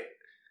like, I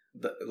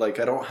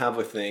don't have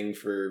a thing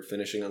for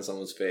finishing on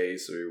someone's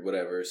face or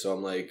whatever. So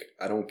I'm like,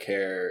 I don't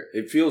care.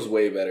 It feels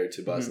way better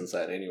to bust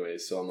inside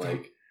anyways. So I'm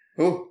like,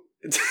 oh.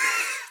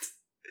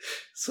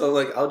 So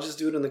like, I'll just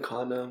do it in the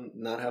condom,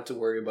 not have to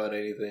worry about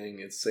anything.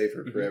 It's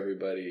safer for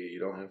everybody. You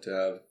don't have to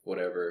have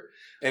whatever.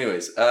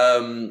 Anyways,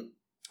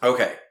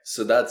 okay.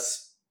 So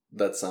that's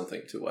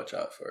something to watch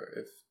out for.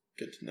 If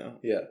good to know.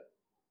 Yeah.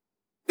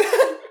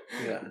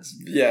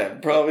 Yeah,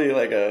 probably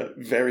like a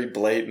very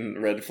blatant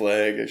red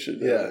flag. I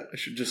should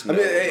just know. I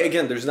mean,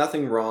 again, there's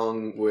nothing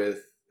wrong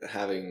with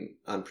having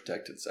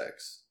unprotected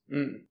sex.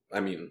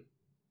 I mean,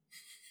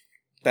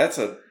 that's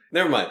a...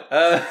 Never mind.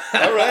 All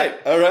right.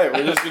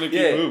 We're just going to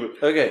keep moving.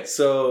 Okay,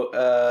 so,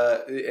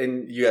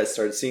 and you guys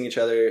started seeing each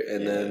other,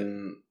 and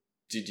then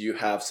did you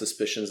have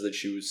suspicions that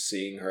she was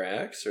seeing her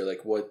ex, or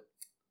like what?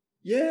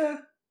 Yeah.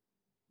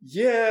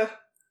 I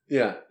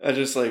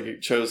just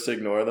like chose to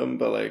ignore them,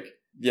 but like,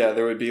 yeah,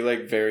 there would be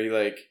like very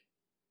like,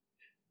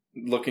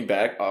 looking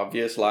back,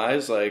 obvious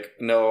lies, like,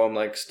 no, I'm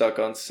like stuck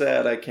on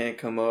set, I can't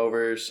come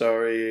over,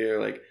 sorry,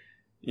 or like,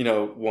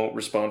 won't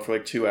respond for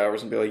like 2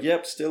 hours and be like,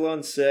 yep, still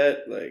on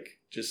set, like,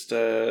 just,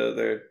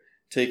 they're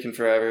taking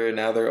forever, and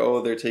now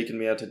they're taking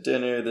me out to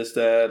dinner, this,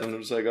 that, and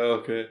I'm just like,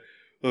 oh,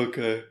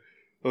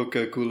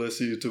 okay, cool, I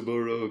see you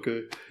tomorrow,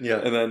 okay. Yeah.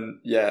 And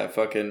then,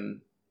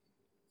 fucking,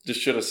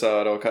 just should have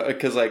saw it all,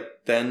 because,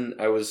 like, then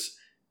I was,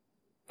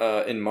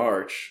 in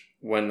March,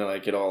 when,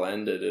 like, it all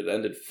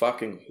ended,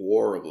 fucking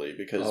horribly,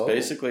 because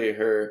basically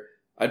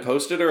I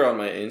posted her on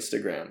my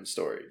Instagram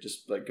story,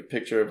 just, like, a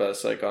picture of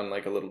us, like, on,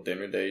 like, a little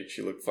dinner date,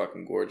 she looked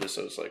fucking gorgeous,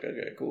 so I was like,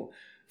 okay, cool,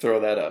 throw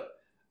that up.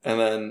 And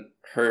then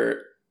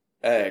her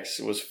ex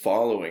was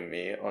following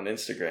me on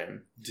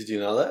Instagram. Did you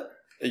know that?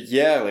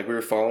 Yeah, like we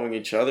were following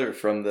each other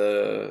from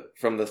the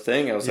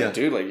thing. I was like,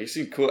 dude, like you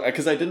seem cool,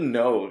 because I didn't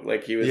know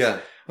like he was. Yeah. I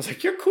was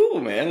like, you're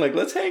cool, man. Like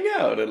let's hang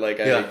out. And like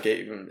I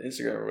gave him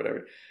Instagram or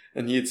whatever,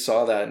 and he had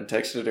saw that and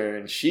texted her,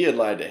 and she had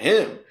lied to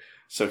him,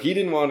 so he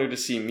didn't want her to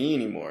see me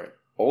anymore.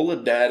 Ola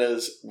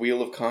Dada's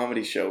Wheel of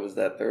Comedy show was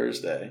that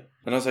Thursday,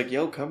 and I was like,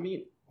 yo, come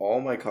meet all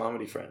my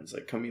comedy friends,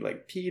 like come meet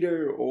like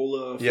Peter,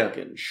 Ola,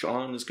 fucking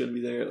Sean is gonna be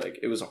there. Like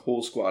it was a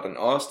whole squad, in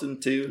Austin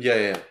too.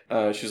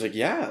 She was like,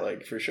 yeah,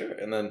 like for sure.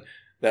 And then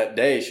that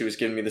day she was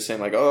giving me the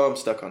same like, oh, I'm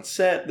stuck on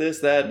set, this,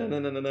 that, no.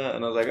 And I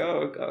was like,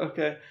 oh,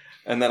 okay.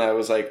 And then I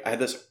was like, I had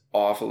this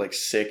awful like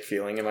sick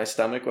feeling in my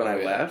stomach when I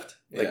left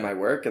like my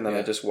work, and then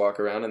I just walk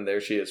around and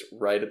there she is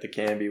right at the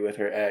Canby with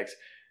her ex.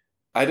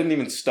 I didn't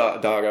even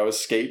stop, dog. I was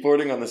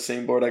skateboarding on the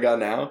same board I got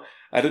now.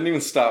 I didn't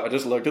even stop. I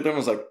just looked at them. I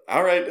was like,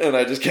 all right. And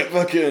I just kept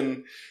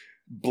fucking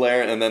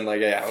blaring. And then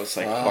like, I was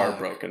like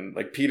heartbroken.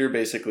 Like Peter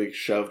basically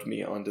shoved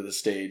me onto the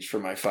stage for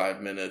my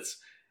 5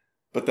 minutes.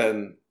 But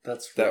then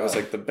that was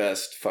like the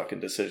best fucking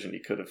decision he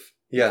could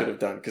have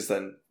done. Because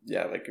then,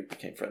 like I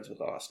became friends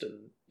with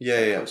Austin.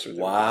 Yeah.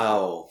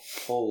 Wow.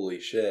 Holy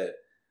shit.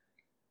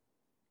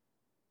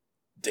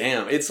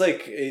 Damn. It's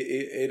like,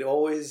 it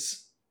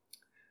always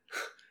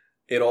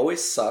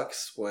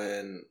sucks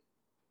when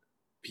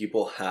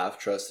people have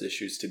trust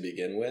issues to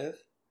begin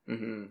with.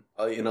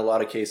 Mm-hmm. In a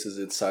lot of cases,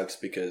 it sucks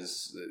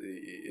because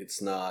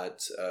it's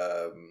not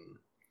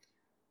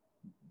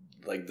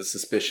like the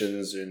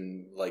suspicions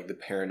and like the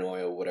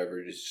paranoia or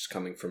whatever is just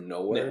coming from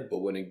nowhere. Yeah. But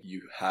when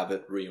you have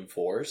it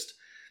reinforced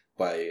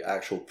by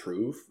actual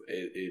proof,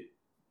 it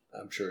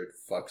I'm sure it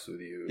fucks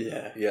with you.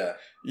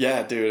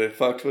 Yeah, dude, it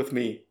fucked with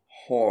me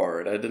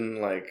hard. I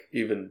didn't like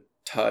even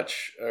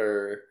touch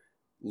or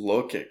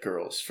look at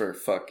girls for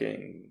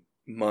fucking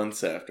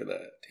months after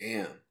that.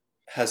 Damn.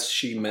 Has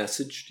she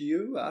messaged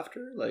you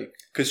after? Like,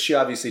 because she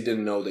obviously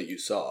didn't know that you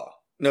saw.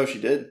 No, she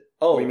did.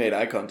 Oh. We made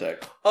eye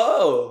contact.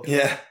 Oh.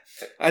 Yeah.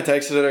 I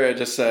texted her. I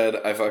just said,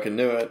 I fucking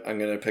knew it. I'm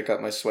going to pick up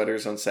my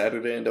sweaters on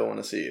Saturday and don't want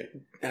to see you.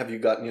 Have you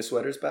gotten your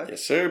sweaters back?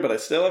 Yes, sir, but I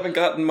still haven't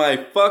gotten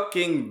my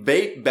fucking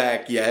vape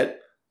back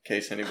yet. In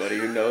case anybody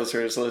who knows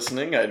her is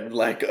listening, I'd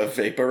like a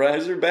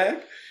vaporizer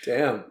back.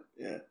 Damn.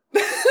 Yeah.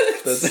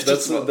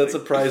 That's a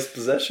prized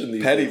possession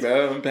these days.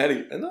 Bro. I'm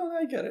petty. No,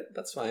 I get it.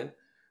 That's fine.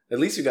 At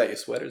least you got your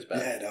sweaters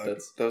back. Yeah,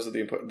 those are the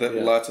important.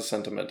 Lots of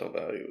sentimental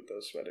value with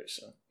those sweaters.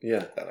 So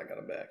yeah, that I got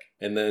them back.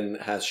 And then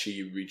has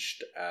she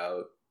reached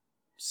out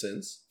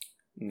since?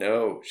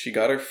 No, she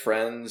got her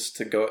friends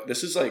to go.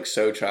 This is like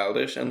so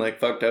childish and like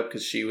fucked up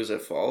because she was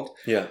at fault.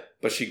 Yeah.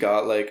 But she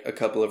got like a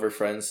couple of her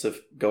friends to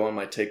go on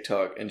my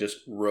TikTok and just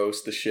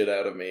roast the shit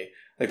out of me.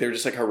 Like they were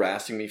just like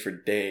harassing me for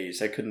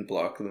days. I couldn't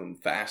block them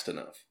fast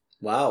enough.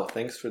 Wow,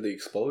 thanks for the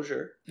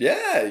exposure.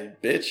 Yeah,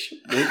 bitch.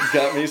 It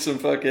got me some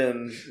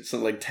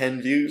like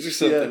 10 views or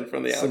something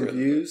from the algorithm. Some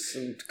views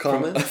and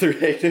comments. From other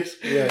haters.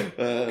 Yeah.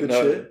 Good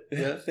shit.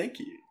 Yeah, thank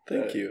you.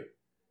 Thank you.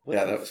 What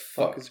that was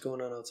fuck is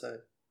going on outside?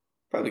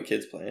 Probably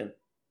kids playing.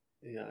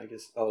 Yeah, I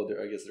guess. Oh,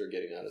 I guess they're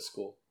getting out of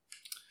school.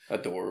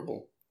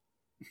 Adorable.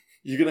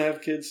 You gonna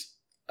have kids?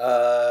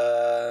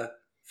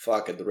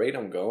 Fuck, at the rate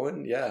I'm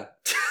going, yeah.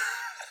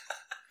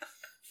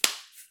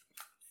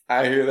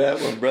 I hear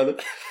that one, brother.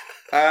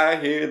 I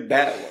hear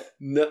that one.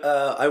 No,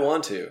 I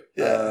want to.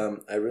 Yeah.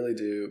 I really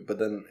do. But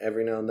then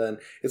every now and then,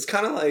 it's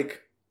kind of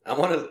like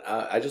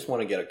I just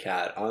want to get a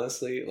cat.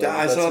 Honestly, like,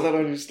 I saw that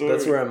on your story.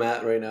 That's where I'm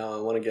at right now.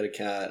 I want to get a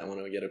cat. I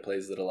want to get a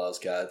place that allows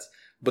cats.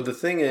 But the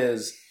thing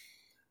is,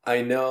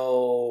 I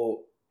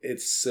know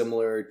it's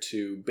similar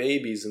to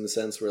babies in the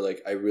sense where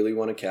like I really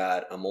want a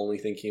cat. I'm only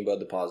thinking about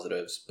the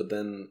positives. But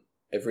then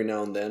every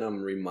now and then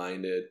I'm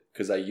reminded,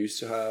 because I used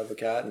to have a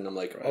cat, and I'm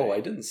like, right. Oh, I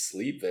didn't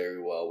sleep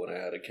very well when I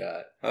had a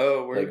cat.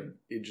 Oh, word. Like,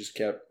 it just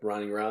kept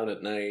running around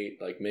at night,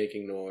 like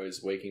making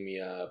noise, waking me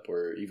up,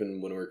 or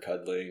even when we were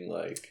cuddling,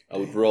 like I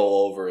would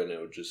roll over and it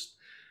would just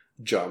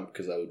jump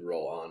because I would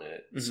roll on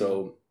it. Mm-hmm.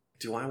 So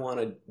do I want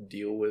to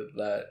deal with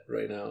that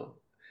right now?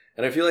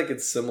 And I feel like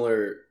it's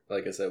similar,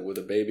 like I said, with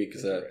a baby,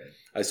 because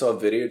I saw a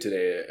video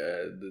today.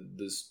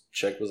 This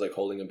chick was like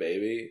holding a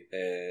baby,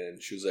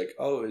 and she was like,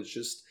 "Oh,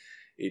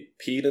 it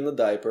peed in the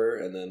diaper,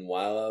 and then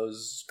while I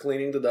was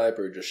cleaning the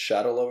diaper, it just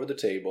shat all over the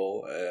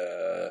table.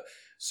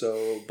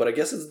 But I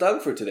guess it's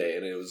done for today."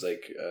 And it was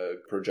like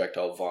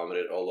projectile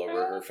vomited all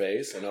over her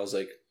face, and I was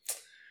like,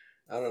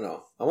 I don't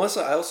know. I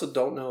also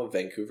don't know if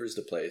Vancouver's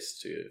the place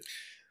to.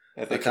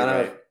 I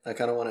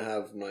kind of want to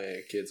have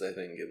my kids, I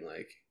think, in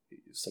like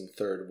some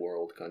third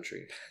world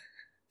country.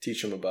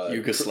 Teach them about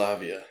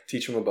Yugoslavia.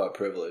 Teach them about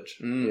privilege.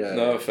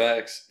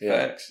 Facts.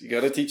 Facts. You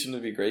got to teach them to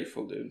be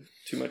grateful, dude.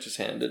 Too much is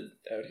handed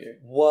out here.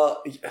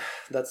 Well,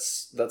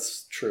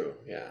 that's true.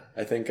 Yeah,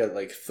 I think at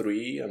like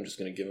 3, I'm just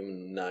gonna give them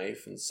a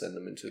knife and send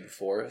them into the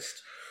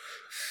forest.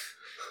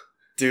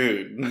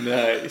 Dude,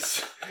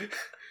 nice.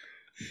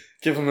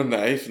 Give them a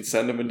knife and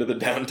send them into the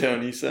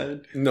downtown east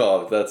side.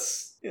 No,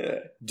 that's yeah.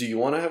 Do you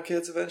want to have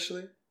kids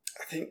eventually?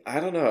 I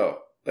don't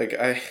know. Like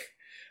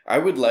I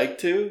would like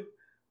to.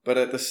 But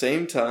at the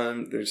same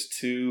time, there's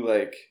 2,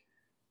 like,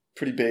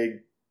 pretty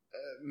big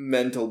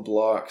mental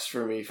blocks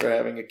for me for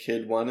having a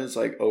kid. One is,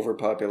 like,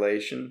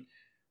 overpopulation,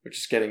 which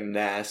is getting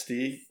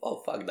nasty.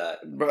 Oh, fuck that.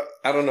 But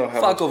I don't know how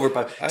fuck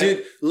overpopulation.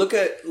 Dude, look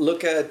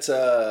at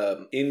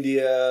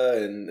India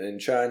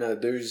and China.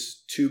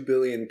 There's 2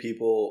 billion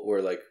people,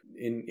 or, like,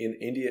 in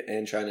India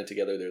and China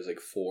together, there's, like,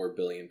 4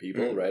 billion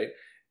people, right?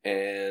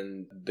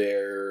 And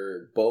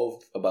they're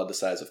both about the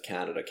size of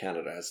Canada.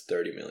 Canada has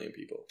 30 million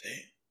people. Damn.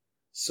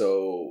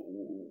 So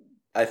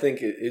I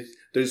think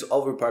there's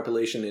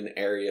overpopulation in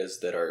areas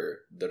that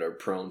are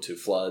prone to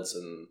floods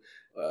and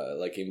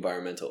like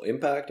environmental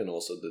impact, and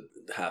also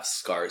that have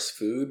scarce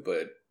food.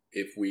 But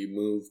if we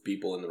move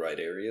people in the right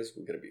areas,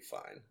 we're gonna be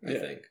fine. I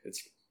think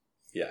it's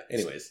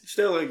Anyways,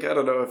 still, like, I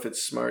don't know if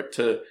it's smart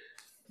to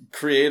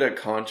create a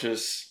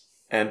conscious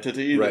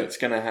entity that's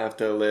gonna have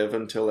to live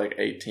until like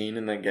 18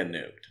 and then get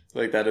nuked.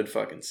 Like, that'd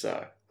fucking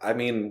suck. I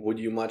mean, would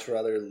you much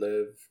rather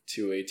live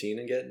to 18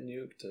 and get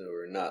nuked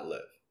or not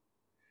live?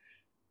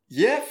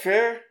 Yeah,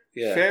 fair.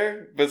 Yeah.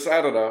 Fair. But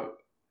I don't know.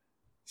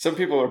 Some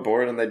people are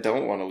born and they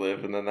don't want to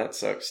live, and then that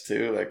sucks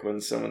too. Like when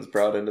someone's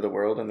brought into the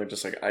world and they're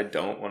just like, I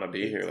don't want to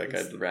be here. Like,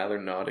 I'd rather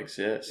not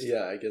exist.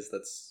 Yeah, I guess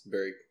that's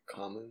very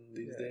common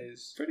these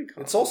days. Pretty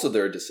common. It's also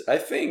their I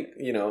think,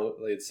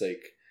 it's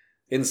like,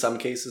 in some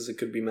cases, it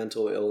could be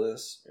mental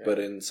illness, but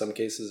in some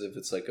cases, if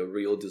it's like a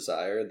real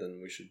desire, then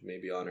we should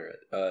maybe honor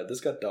it.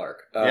 This got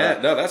dark.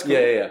 That's cool.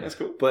 Yeah, that's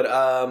cool. But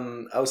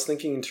I was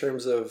thinking in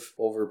terms of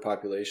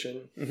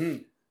overpopulation. Mm-hmm.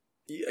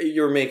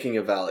 You're making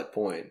a valid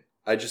point.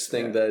 I just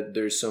think that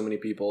there's so many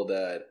people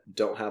that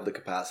don't have the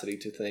capacity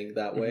to think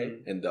that way,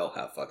 and they'll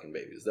have fucking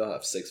babies. They'll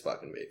have 6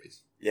 fucking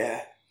babies.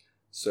 Yeah.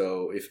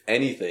 So if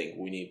anything,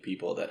 we need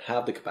people that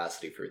have the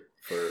capacity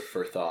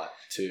for thought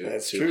to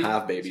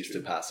have babies to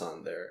pass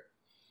on their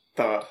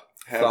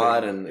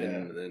thought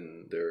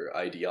and their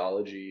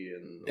ideology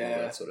and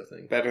all that sort of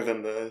thing. Better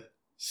than the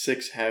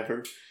 6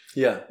 haver.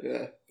 Yeah.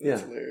 Yeah.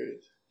 That's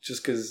hilarious.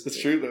 Just because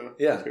it's true though.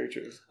 Yeah. It's very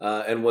true.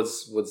 And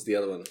what's the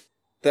other one?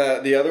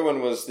 The other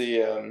one was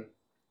the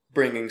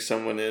bringing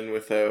someone in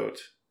without,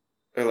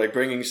 or like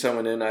bringing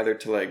someone in either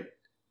to like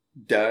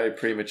die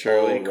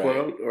prematurely,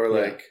 quote, or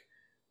like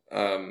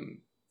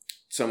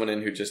someone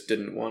in who just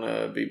didn't want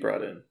to be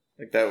brought in.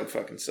 Like, that would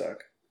fucking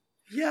suck.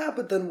 Yeah,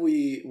 but then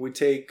we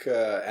take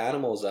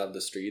animals out of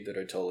the street that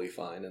are totally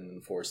fine and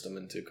then force them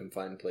into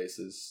confined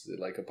places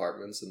like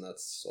apartments, and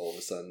that's all of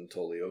a sudden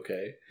totally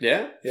okay.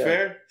 Yeah.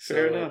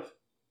 Fair enough.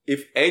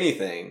 If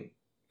anything,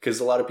 because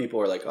a lot of people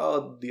are like,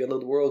 oh, the end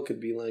of the world could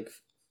be like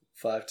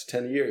 5 to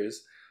 10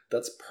 years.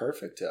 That's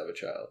perfect to have a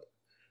child.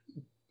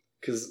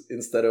 Because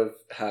instead of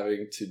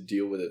having to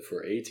deal with it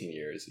for 18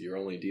 years, you're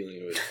only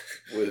dealing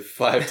with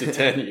 5 to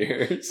 10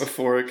 years.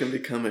 Before it can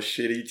become a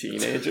shitty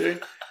teenager.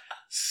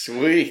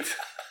 Sweet.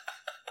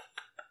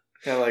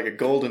 Kind of like a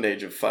golden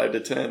age of 5 to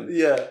 10.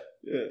 Yeah.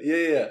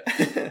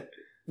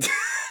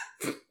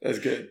 That's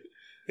good.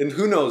 And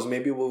who knows,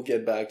 maybe we'll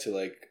get back to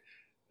like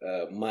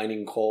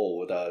mining coal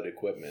without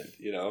equipment,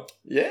 you know?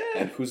 Yeah.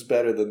 And who's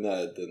better than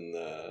that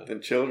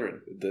than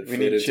children? We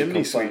need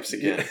chimney sweeps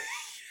again.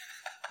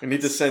 We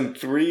need to send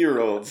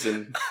 3-year-olds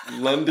in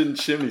London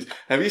chimneys.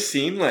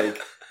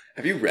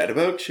 Have you read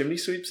about chimney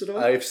sweeps at all?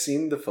 I've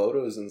seen the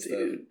photos and stuff.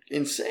 Dude,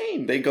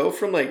 insane. They go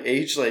from like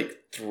age like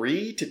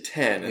 3 to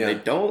 10, and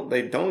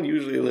they don't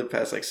usually live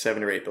past like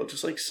 7 or 8. They'll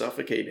just like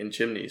suffocate in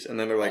chimneys, and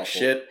then they're like,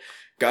 shit,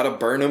 gotta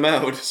burn them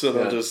out. So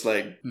they'll just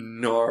like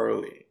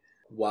gnarly.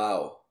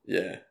 Wow.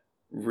 Yeah.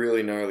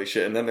 Really gnarly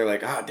shit. And then they're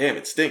like, damn,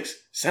 it stinks.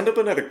 Send up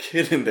another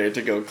kid in there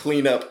to go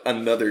clean up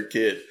another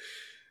kid.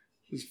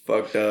 It's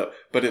fucked up.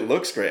 But it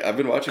looks great. I've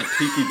been watching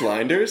Peaky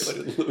Blinders.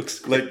 But it looks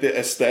great. Like the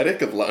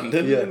aesthetic of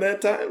London in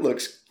that time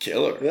looks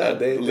killer. Yeah,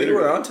 they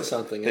were onto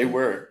something. They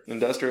were.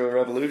 Industrial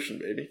Revolution,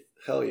 baby.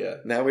 Hell yeah.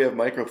 Now we have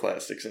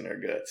microplastics in our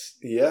guts.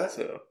 Yeah.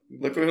 So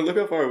look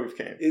how far we've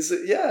came. Is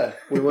it? Yeah.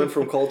 We went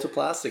from coal to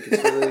plastic.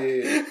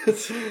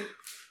 It's really...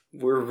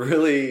 We're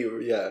really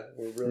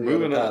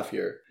moving on the path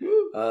here.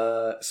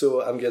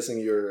 So I'm guessing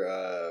your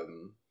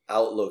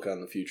outlook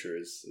on the future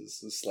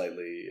is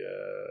slightly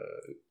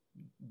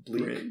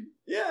bleak.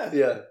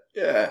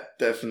 Yeah,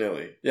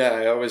 definitely. Yeah,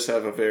 I always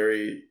have a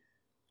very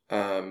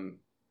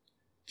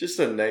just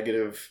a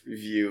negative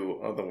view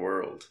of the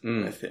world.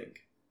 I think.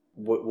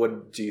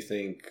 What do you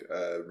think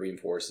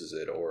reinforces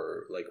it,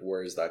 or like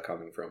where is that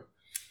coming from?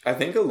 I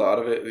think a lot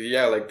of it,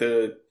 like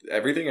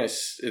everything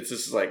it's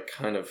just like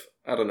kind of,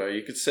 I don't know,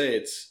 you could say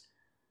it's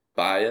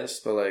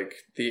biased, but like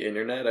the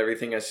internet,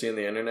 everything I see on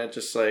the internet,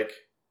 just like,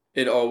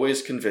 it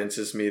always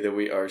convinces me that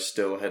we are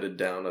still headed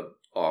down an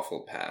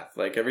awful path.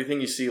 Like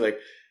everything you see, like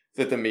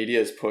that the media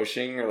is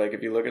pushing, or like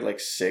if you look at like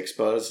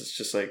SixBuzz, it's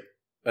just like.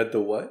 At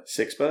the what?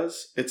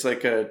 SixBuzz? It's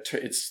like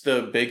it's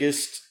the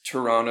biggest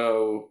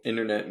Toronto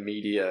internet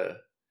media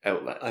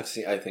outlet. I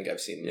think I've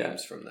seen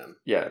memes from them.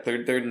 Yeah,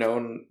 they're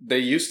known. They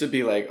used to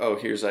be like, oh,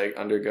 here's like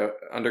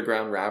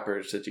underground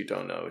rappers that you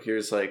don't know.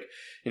 Here's like,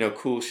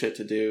 cool shit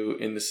to do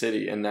in the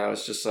city. And now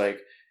it's just like,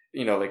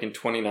 like in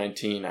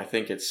 2019, I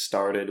think it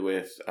started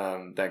with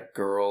that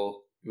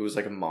girl who was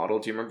like a model.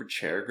 Do you remember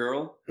Chair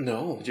Girl?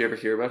 No. Did you ever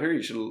hear about her?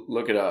 You should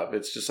look it up.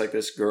 It's just like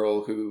this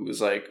girl who was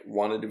like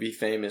wanted to be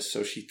famous,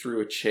 so she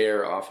threw a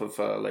chair off of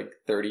like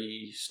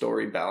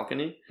 30-story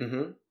balcony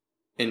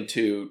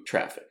into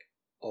traffic.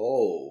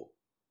 Oh.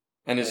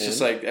 And it's just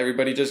like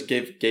everybody just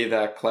gave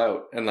that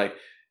clout, and like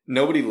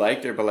nobody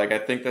liked her, but like I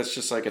think that's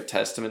just like a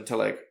testament to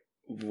like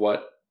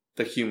what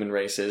the human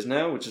race is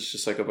now, which is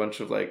just like a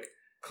bunch of like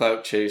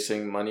clout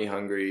chasing, money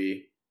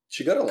hungry.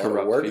 She got a lot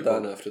of work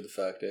done after the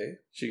fact, eh?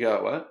 She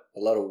got what?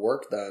 A lot of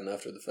work done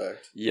after the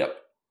fact. Yep.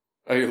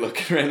 Are you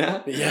looking right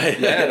now?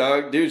 Yeah,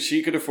 dog, dude.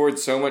 She could afford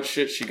so much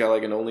shit. She got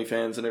like an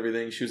OnlyFans and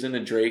everything. She was in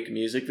a Drake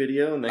music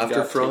video, and then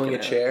after throwing a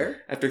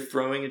chair. After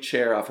throwing a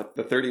chair off of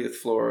the 30th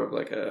floor of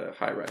like a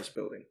high-rise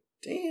building.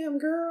 Damn,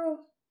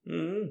 girl.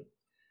 Mm-hmm.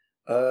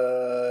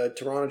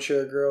 Toronto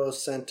Chair Girl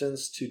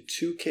sentenced to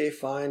 $2,000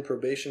 fine,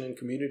 probation, and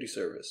community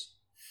service.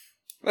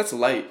 That's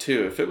light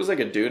too. If it was like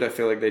a dude, I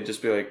feel like they'd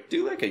just be like,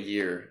 do like a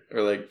year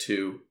or like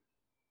 2.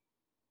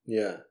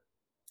 Yeah.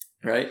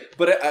 Right?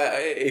 But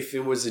if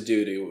it was a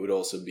dude, it would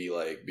also be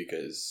like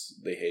because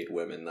they hate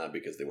women, not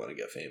because they want to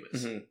get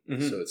famous. Mm-hmm.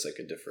 Mm-hmm. So it's like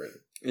a different...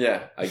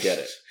 Yeah. I get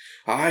it.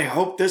 I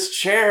hope this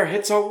chair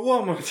hits a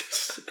woman.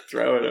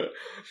 Throw it out.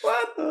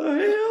 What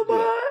the hell,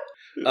 boy?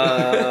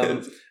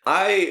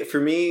 For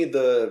me,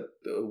 the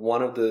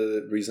one of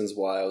the reasons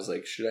why I was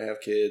like, should I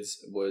have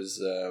kids was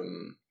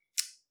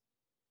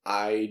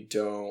I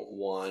don't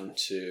want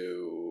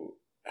to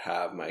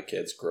have my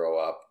kids grow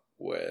up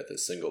with a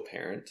single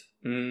parent.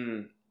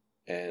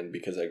 And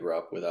because I grew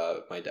up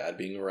without my dad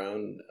being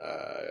around,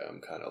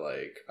 I'm kind of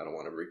like, I don't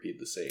want to repeat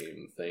the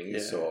same thing. Yeah.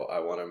 So I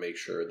want to make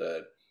sure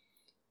that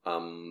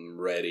I'm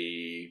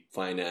ready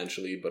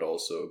financially, but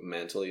also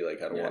mentally.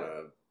 Like, I don't want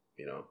to,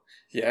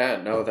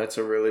 Yeah, no, that's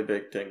a really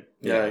big thing.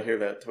 Yeah, I hear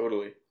that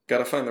totally. Got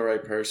to find the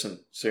right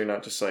person. So you're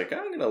not just like,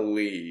 I'm going to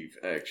leave,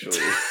 actually.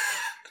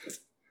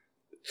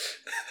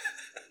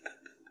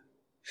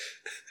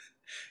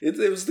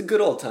 It was the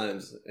good old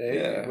times, eh?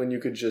 Yeah. When you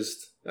could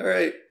just, all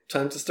right,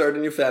 time to start a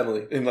new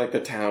family. In like the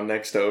town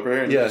next over,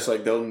 and just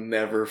like, they'll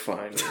never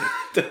find me.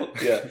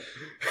 Yeah.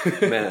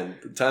 Man,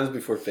 the times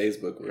before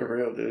Facebook were... For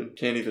real, dude.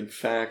 Can't even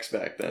fax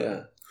back then.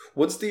 Yeah.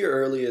 What's the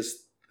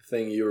earliest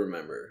thing you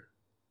remember?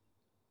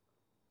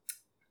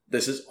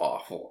 This is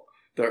awful.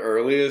 The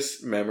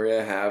earliest memory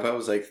I have, I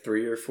was like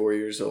 3 or 4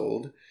 years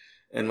old,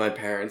 and my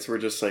parents were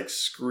just like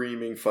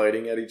screaming,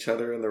 fighting at each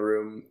other in the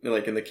room,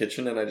 like in the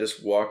kitchen, and I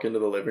just walk into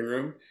the living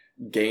room,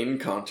 gain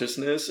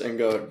consciousness, and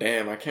go,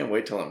 damn, I can't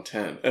wait till I'm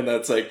 10. And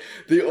that's like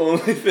the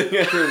only thing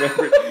I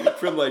remember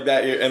from like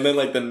that year. And then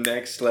like the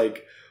next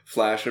like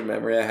flash of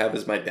memory I have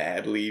is my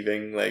dad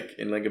leaving like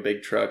in like a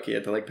big truck. He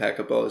had to like pack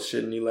up all his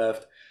shit and he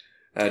left.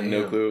 I had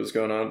no clue what was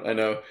going on. I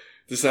know.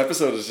 This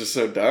episode is just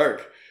so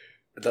dark.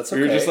 That's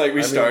okay. We were just like,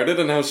 started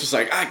and I was just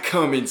like, I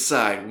come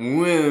inside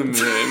women.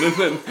 And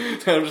then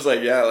I'm just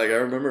like, yeah, like I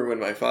remember when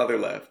my father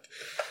left.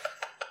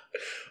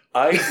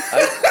 I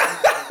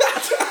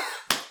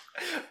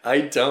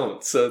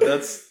don't. So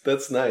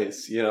that's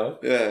nice, you know?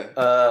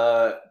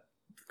 Yeah.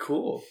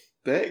 Cool.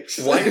 Thanks.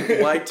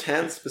 Why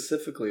 10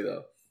 specifically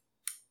though?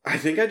 I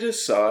think I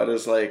just saw it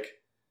as like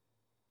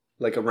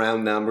a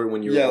round number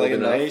when you were old like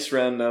enough. A nice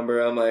round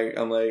number. I'm like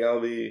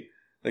I'll be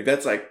like,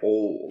 that's like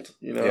old,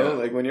 you know? Yeah.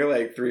 Like when you're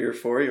like 3 or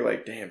 4, you're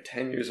like, damn,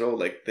 10 years old.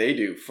 Like they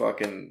do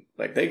fucking,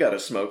 like they gotta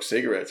smoke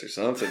cigarettes or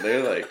something.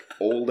 They're like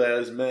old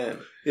as men.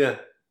 Yeah.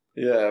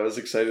 Yeah, I was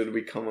excited to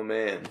become a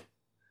man.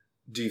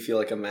 Do you feel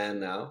like a man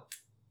now?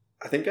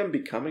 I think I'm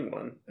becoming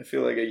one. I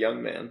feel like a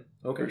young man.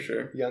 Okay. For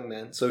sure. Young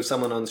man. So if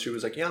someone on the street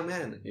was like, young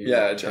man.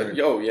 Yeah.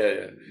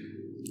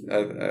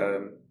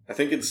 I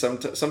think it's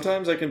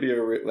sometimes I can be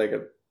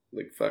a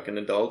fucking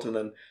adult, and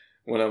then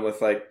when I'm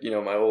with like, you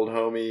know, my old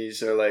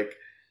homies or like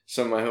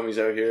some of my homies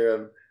out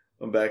here,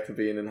 I'm back to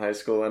being in high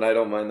school, and I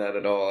don't mind that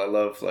at all. I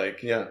love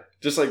like,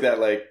 just like that,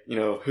 like, you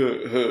know,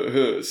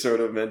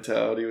 sort of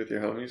mentality with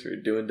your homies where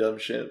you're doing dumb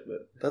shit.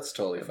 But that's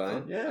totally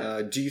fine.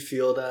 Yeah. Do you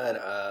feel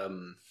that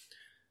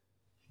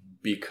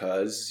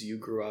because you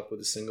grew up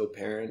with a single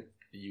parent,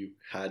 you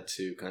had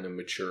to kind of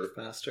mature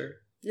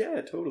faster?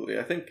 Yeah, totally.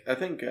 I think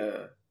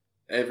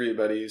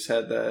everybody who's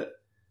had that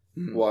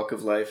walk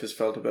of life has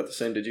felt about the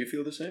same. Did you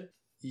feel the same?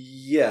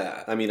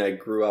 Yeah. I mean, I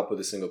grew up with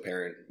a single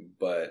parent,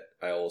 but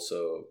I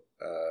also,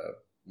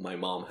 my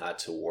mom had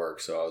to work.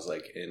 So I was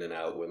like in and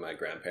out with my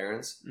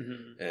grandparents.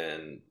 Mm-hmm.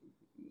 And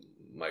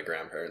my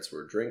grandparents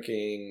were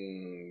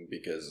drinking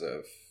because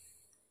of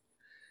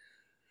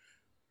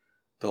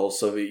the whole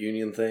Soviet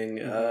Union thing.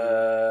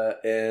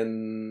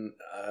 Mm-hmm.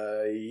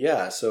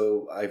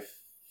 So I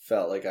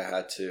felt like I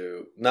had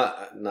to,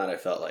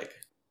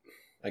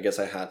 I guess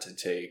I had to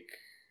take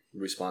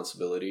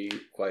responsibility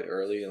quite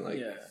early and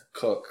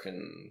cook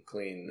and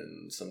clean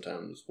and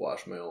sometimes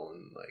wash my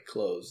own like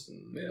clothes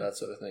and that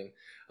sort of thing.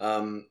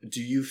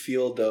 Do you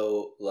feel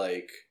though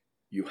like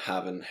you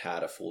haven't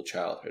had a full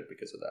childhood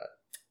because of that?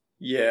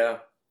 Yeah,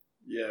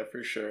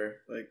 for sure.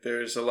 Like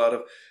there's a lot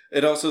of,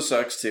 it also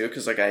sucks too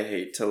because like I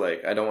hate to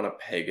like, I don't want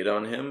to peg it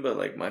on him, but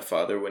like my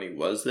father, when he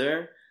was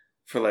there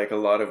for like a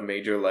lot of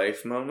major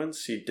life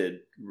moments, he did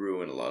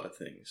ruin a lot of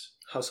things.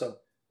 How so?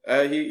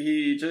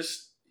 He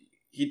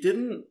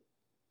didn't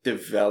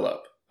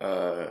develop,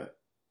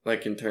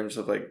 like in terms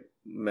of like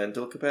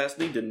mental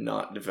capacity, did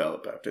not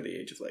develop after the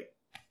age of like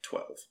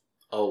 12.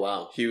 Oh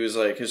wow. He was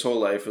like, his whole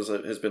life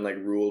has been like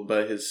ruled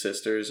by his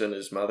sisters and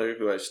his mother,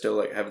 who I still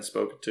like haven't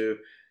spoken to,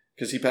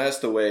 because he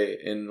passed away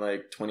in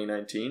like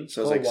 2019,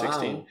 so I was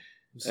 16.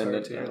 I'm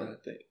sorry to hear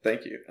that.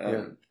 Thank you.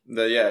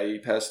 He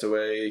passed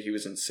away. He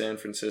was in San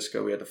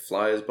Francisco. We had to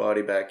fly his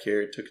body back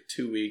here. It took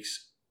 2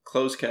 weeks.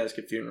 Closed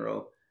casket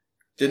funeral.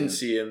 Didn't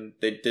see him.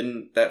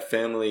 That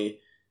family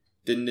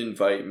didn't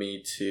invite me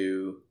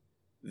to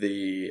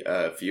the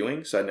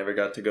viewing, so I never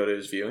got to go to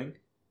his viewing.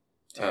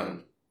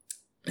 And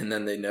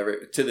then they never,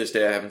 to this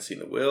day, I haven't seen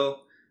the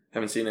will,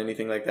 haven't seen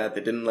anything like that.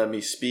 They didn't let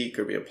me speak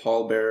or be a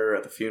pallbearer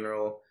at the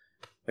funeral.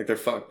 Like, they're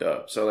fucked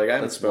up. So, like, I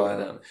haven't spoken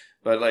to them.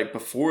 But, like,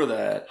 before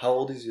that... How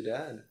old is your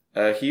dad?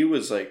 He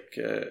was, like,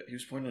 he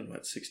was born in,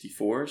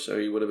 64? So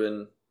he would have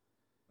been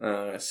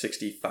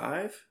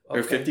 65? Okay.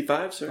 Or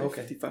 55, sorry.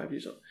 Okay. 55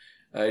 years old.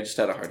 I just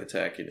had a heart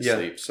attack in his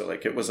sleep. So,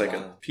 like, it was, like,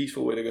 a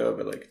peaceful way to go,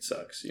 but, like, it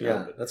sucks. You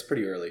know? That's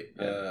pretty early.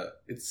 Yeah.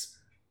 It's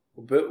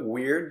a bit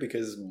weird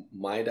because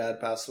my dad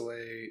passed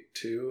away,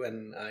 too,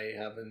 and I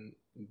haven't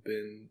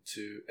been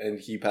to, and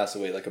he passed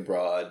away like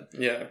abroad,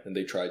 and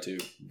they tried to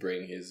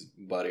bring his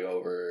body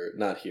over,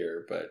 not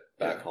here but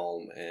back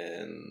home,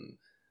 and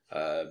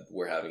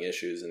we're having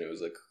issues, and it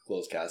was a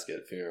closed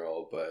casket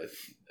funeral,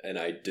 and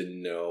I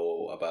didn't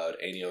know about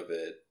any of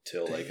it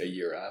till like a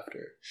year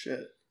after.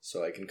 Shit.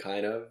 So I can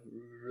kind of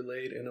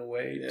relate in a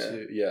way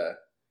to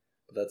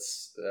but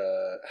that's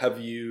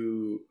have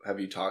you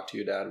talked to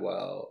your dad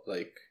while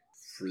like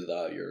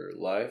throughout your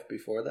life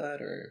before that,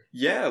 or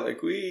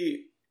like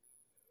we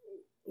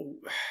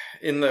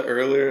in the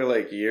earlier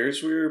like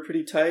years we were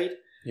pretty tight,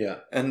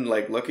 and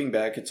like looking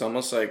back, it's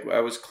almost like I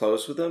was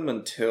close with him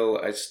until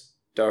I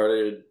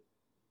started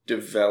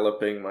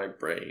developing my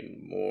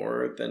brain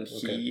more than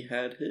he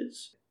had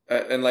his,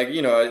 and like,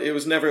 you know, it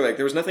was never like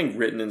there was nothing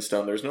written in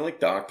stone. There was no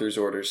like doctor's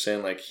orders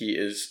saying like he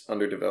is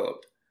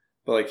underdeveloped,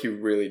 but like he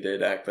really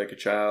did act like a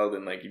child,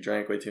 and like he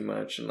drank way too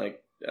much, and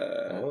like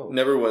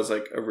never was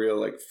like a real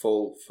like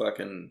full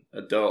fucking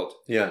adult.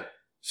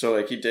 So,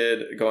 like, he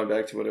did, going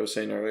back to what I was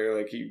saying earlier,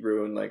 like, he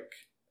ruined, like,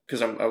 a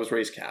because I was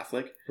raised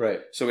Catholic.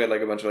 Right. So we had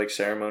like a bunch of like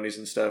ceremonies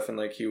and stuff, and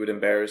like he would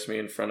embarrass me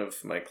in front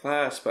of my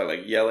class by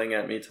like yelling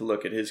at me to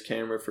look at his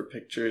camera for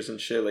pictures and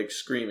shit, like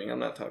screaming. I'm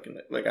not talking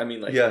like I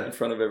mean like in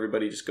front of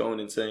everybody, just going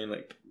insane,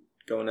 like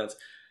going nuts.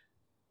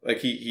 Like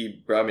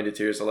he brought me to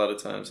tears a lot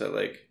of times at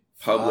like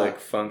public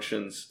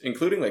functions,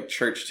 including like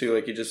church too.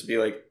 Like he'd just be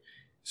like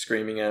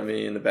screaming at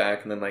me in the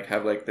back, and then like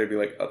have like there'd be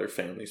like other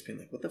families being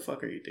like, "What the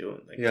fuck are you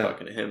doing?" Like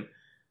talking to him.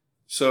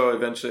 So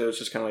eventually I was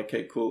just kind of like,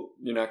 "Okay, cool.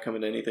 You're not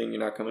coming to anything.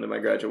 You're not coming to my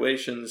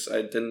graduations."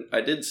 I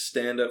did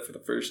stand up for the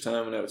first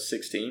time when I was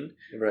 16.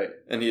 Right.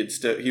 And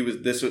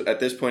at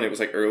this point it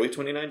was like early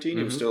 2019.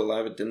 He was still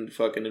alive. I didn't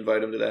fucking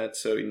invite him to that,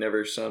 so he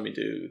never saw me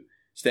do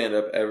stand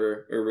up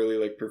ever or really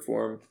like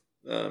perform.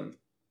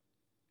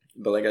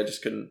 But like I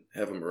just couldn't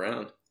have him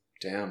around.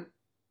 Damn.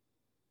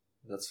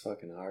 That's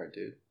fucking hard,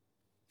 dude.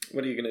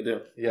 What are you gonna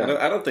do? Yeah.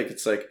 I don't think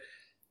it's like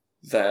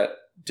that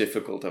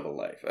difficult of a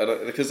life.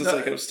 Because it's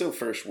like it was still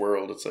first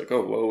world. It's like,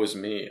 oh, woe is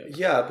me.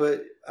 Yeah,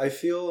 but I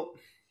feel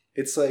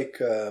it's like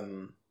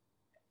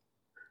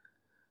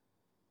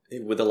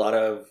with a lot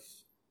of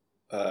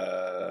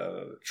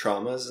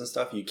traumas and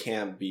stuff, you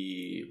can't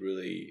be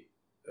really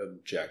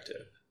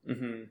objective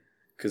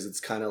because it's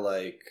kind of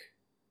like.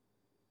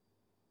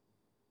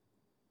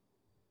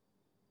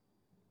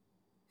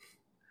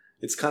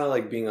 It's kind of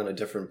like being on a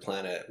different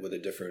planet with a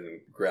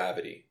different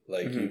gravity.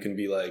 Like you can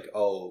be like,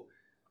 oh,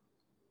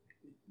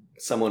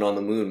 someone on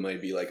the moon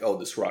might be like, oh,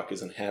 this rock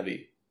isn't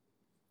heavy.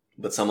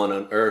 But someone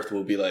on Earth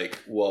will be like,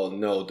 well,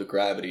 no, the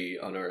gravity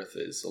on Earth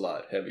is a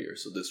lot heavier.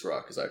 So this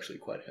rock is actually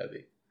quite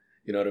heavy.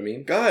 You know what I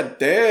mean? God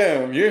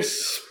damn, you're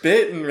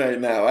spitting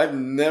right now. I've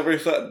never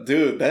thought,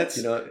 dude, that's...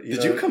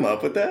 Did you come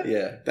up with that?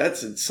 Yeah.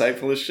 That's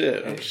insightful as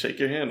shit. I'll shake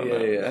your hand on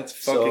that. Yeah. That's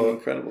fucking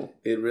incredible.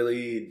 It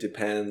really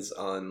depends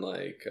on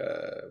like...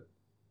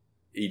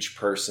 each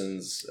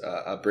person's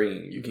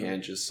upbringing. You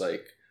can't just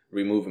like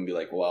remove and be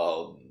like,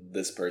 well,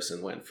 this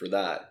person went for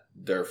that,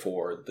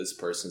 therefore this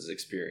person's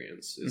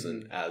experience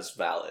isn't as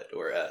valid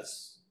or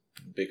as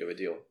big of a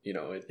deal. You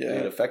know,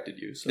 it affected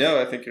you. So. No,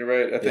 I think you're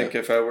right. I think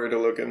if I were to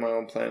look at my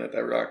own planet,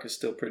 that rock is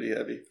still pretty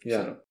heavy.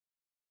 Yeah. So.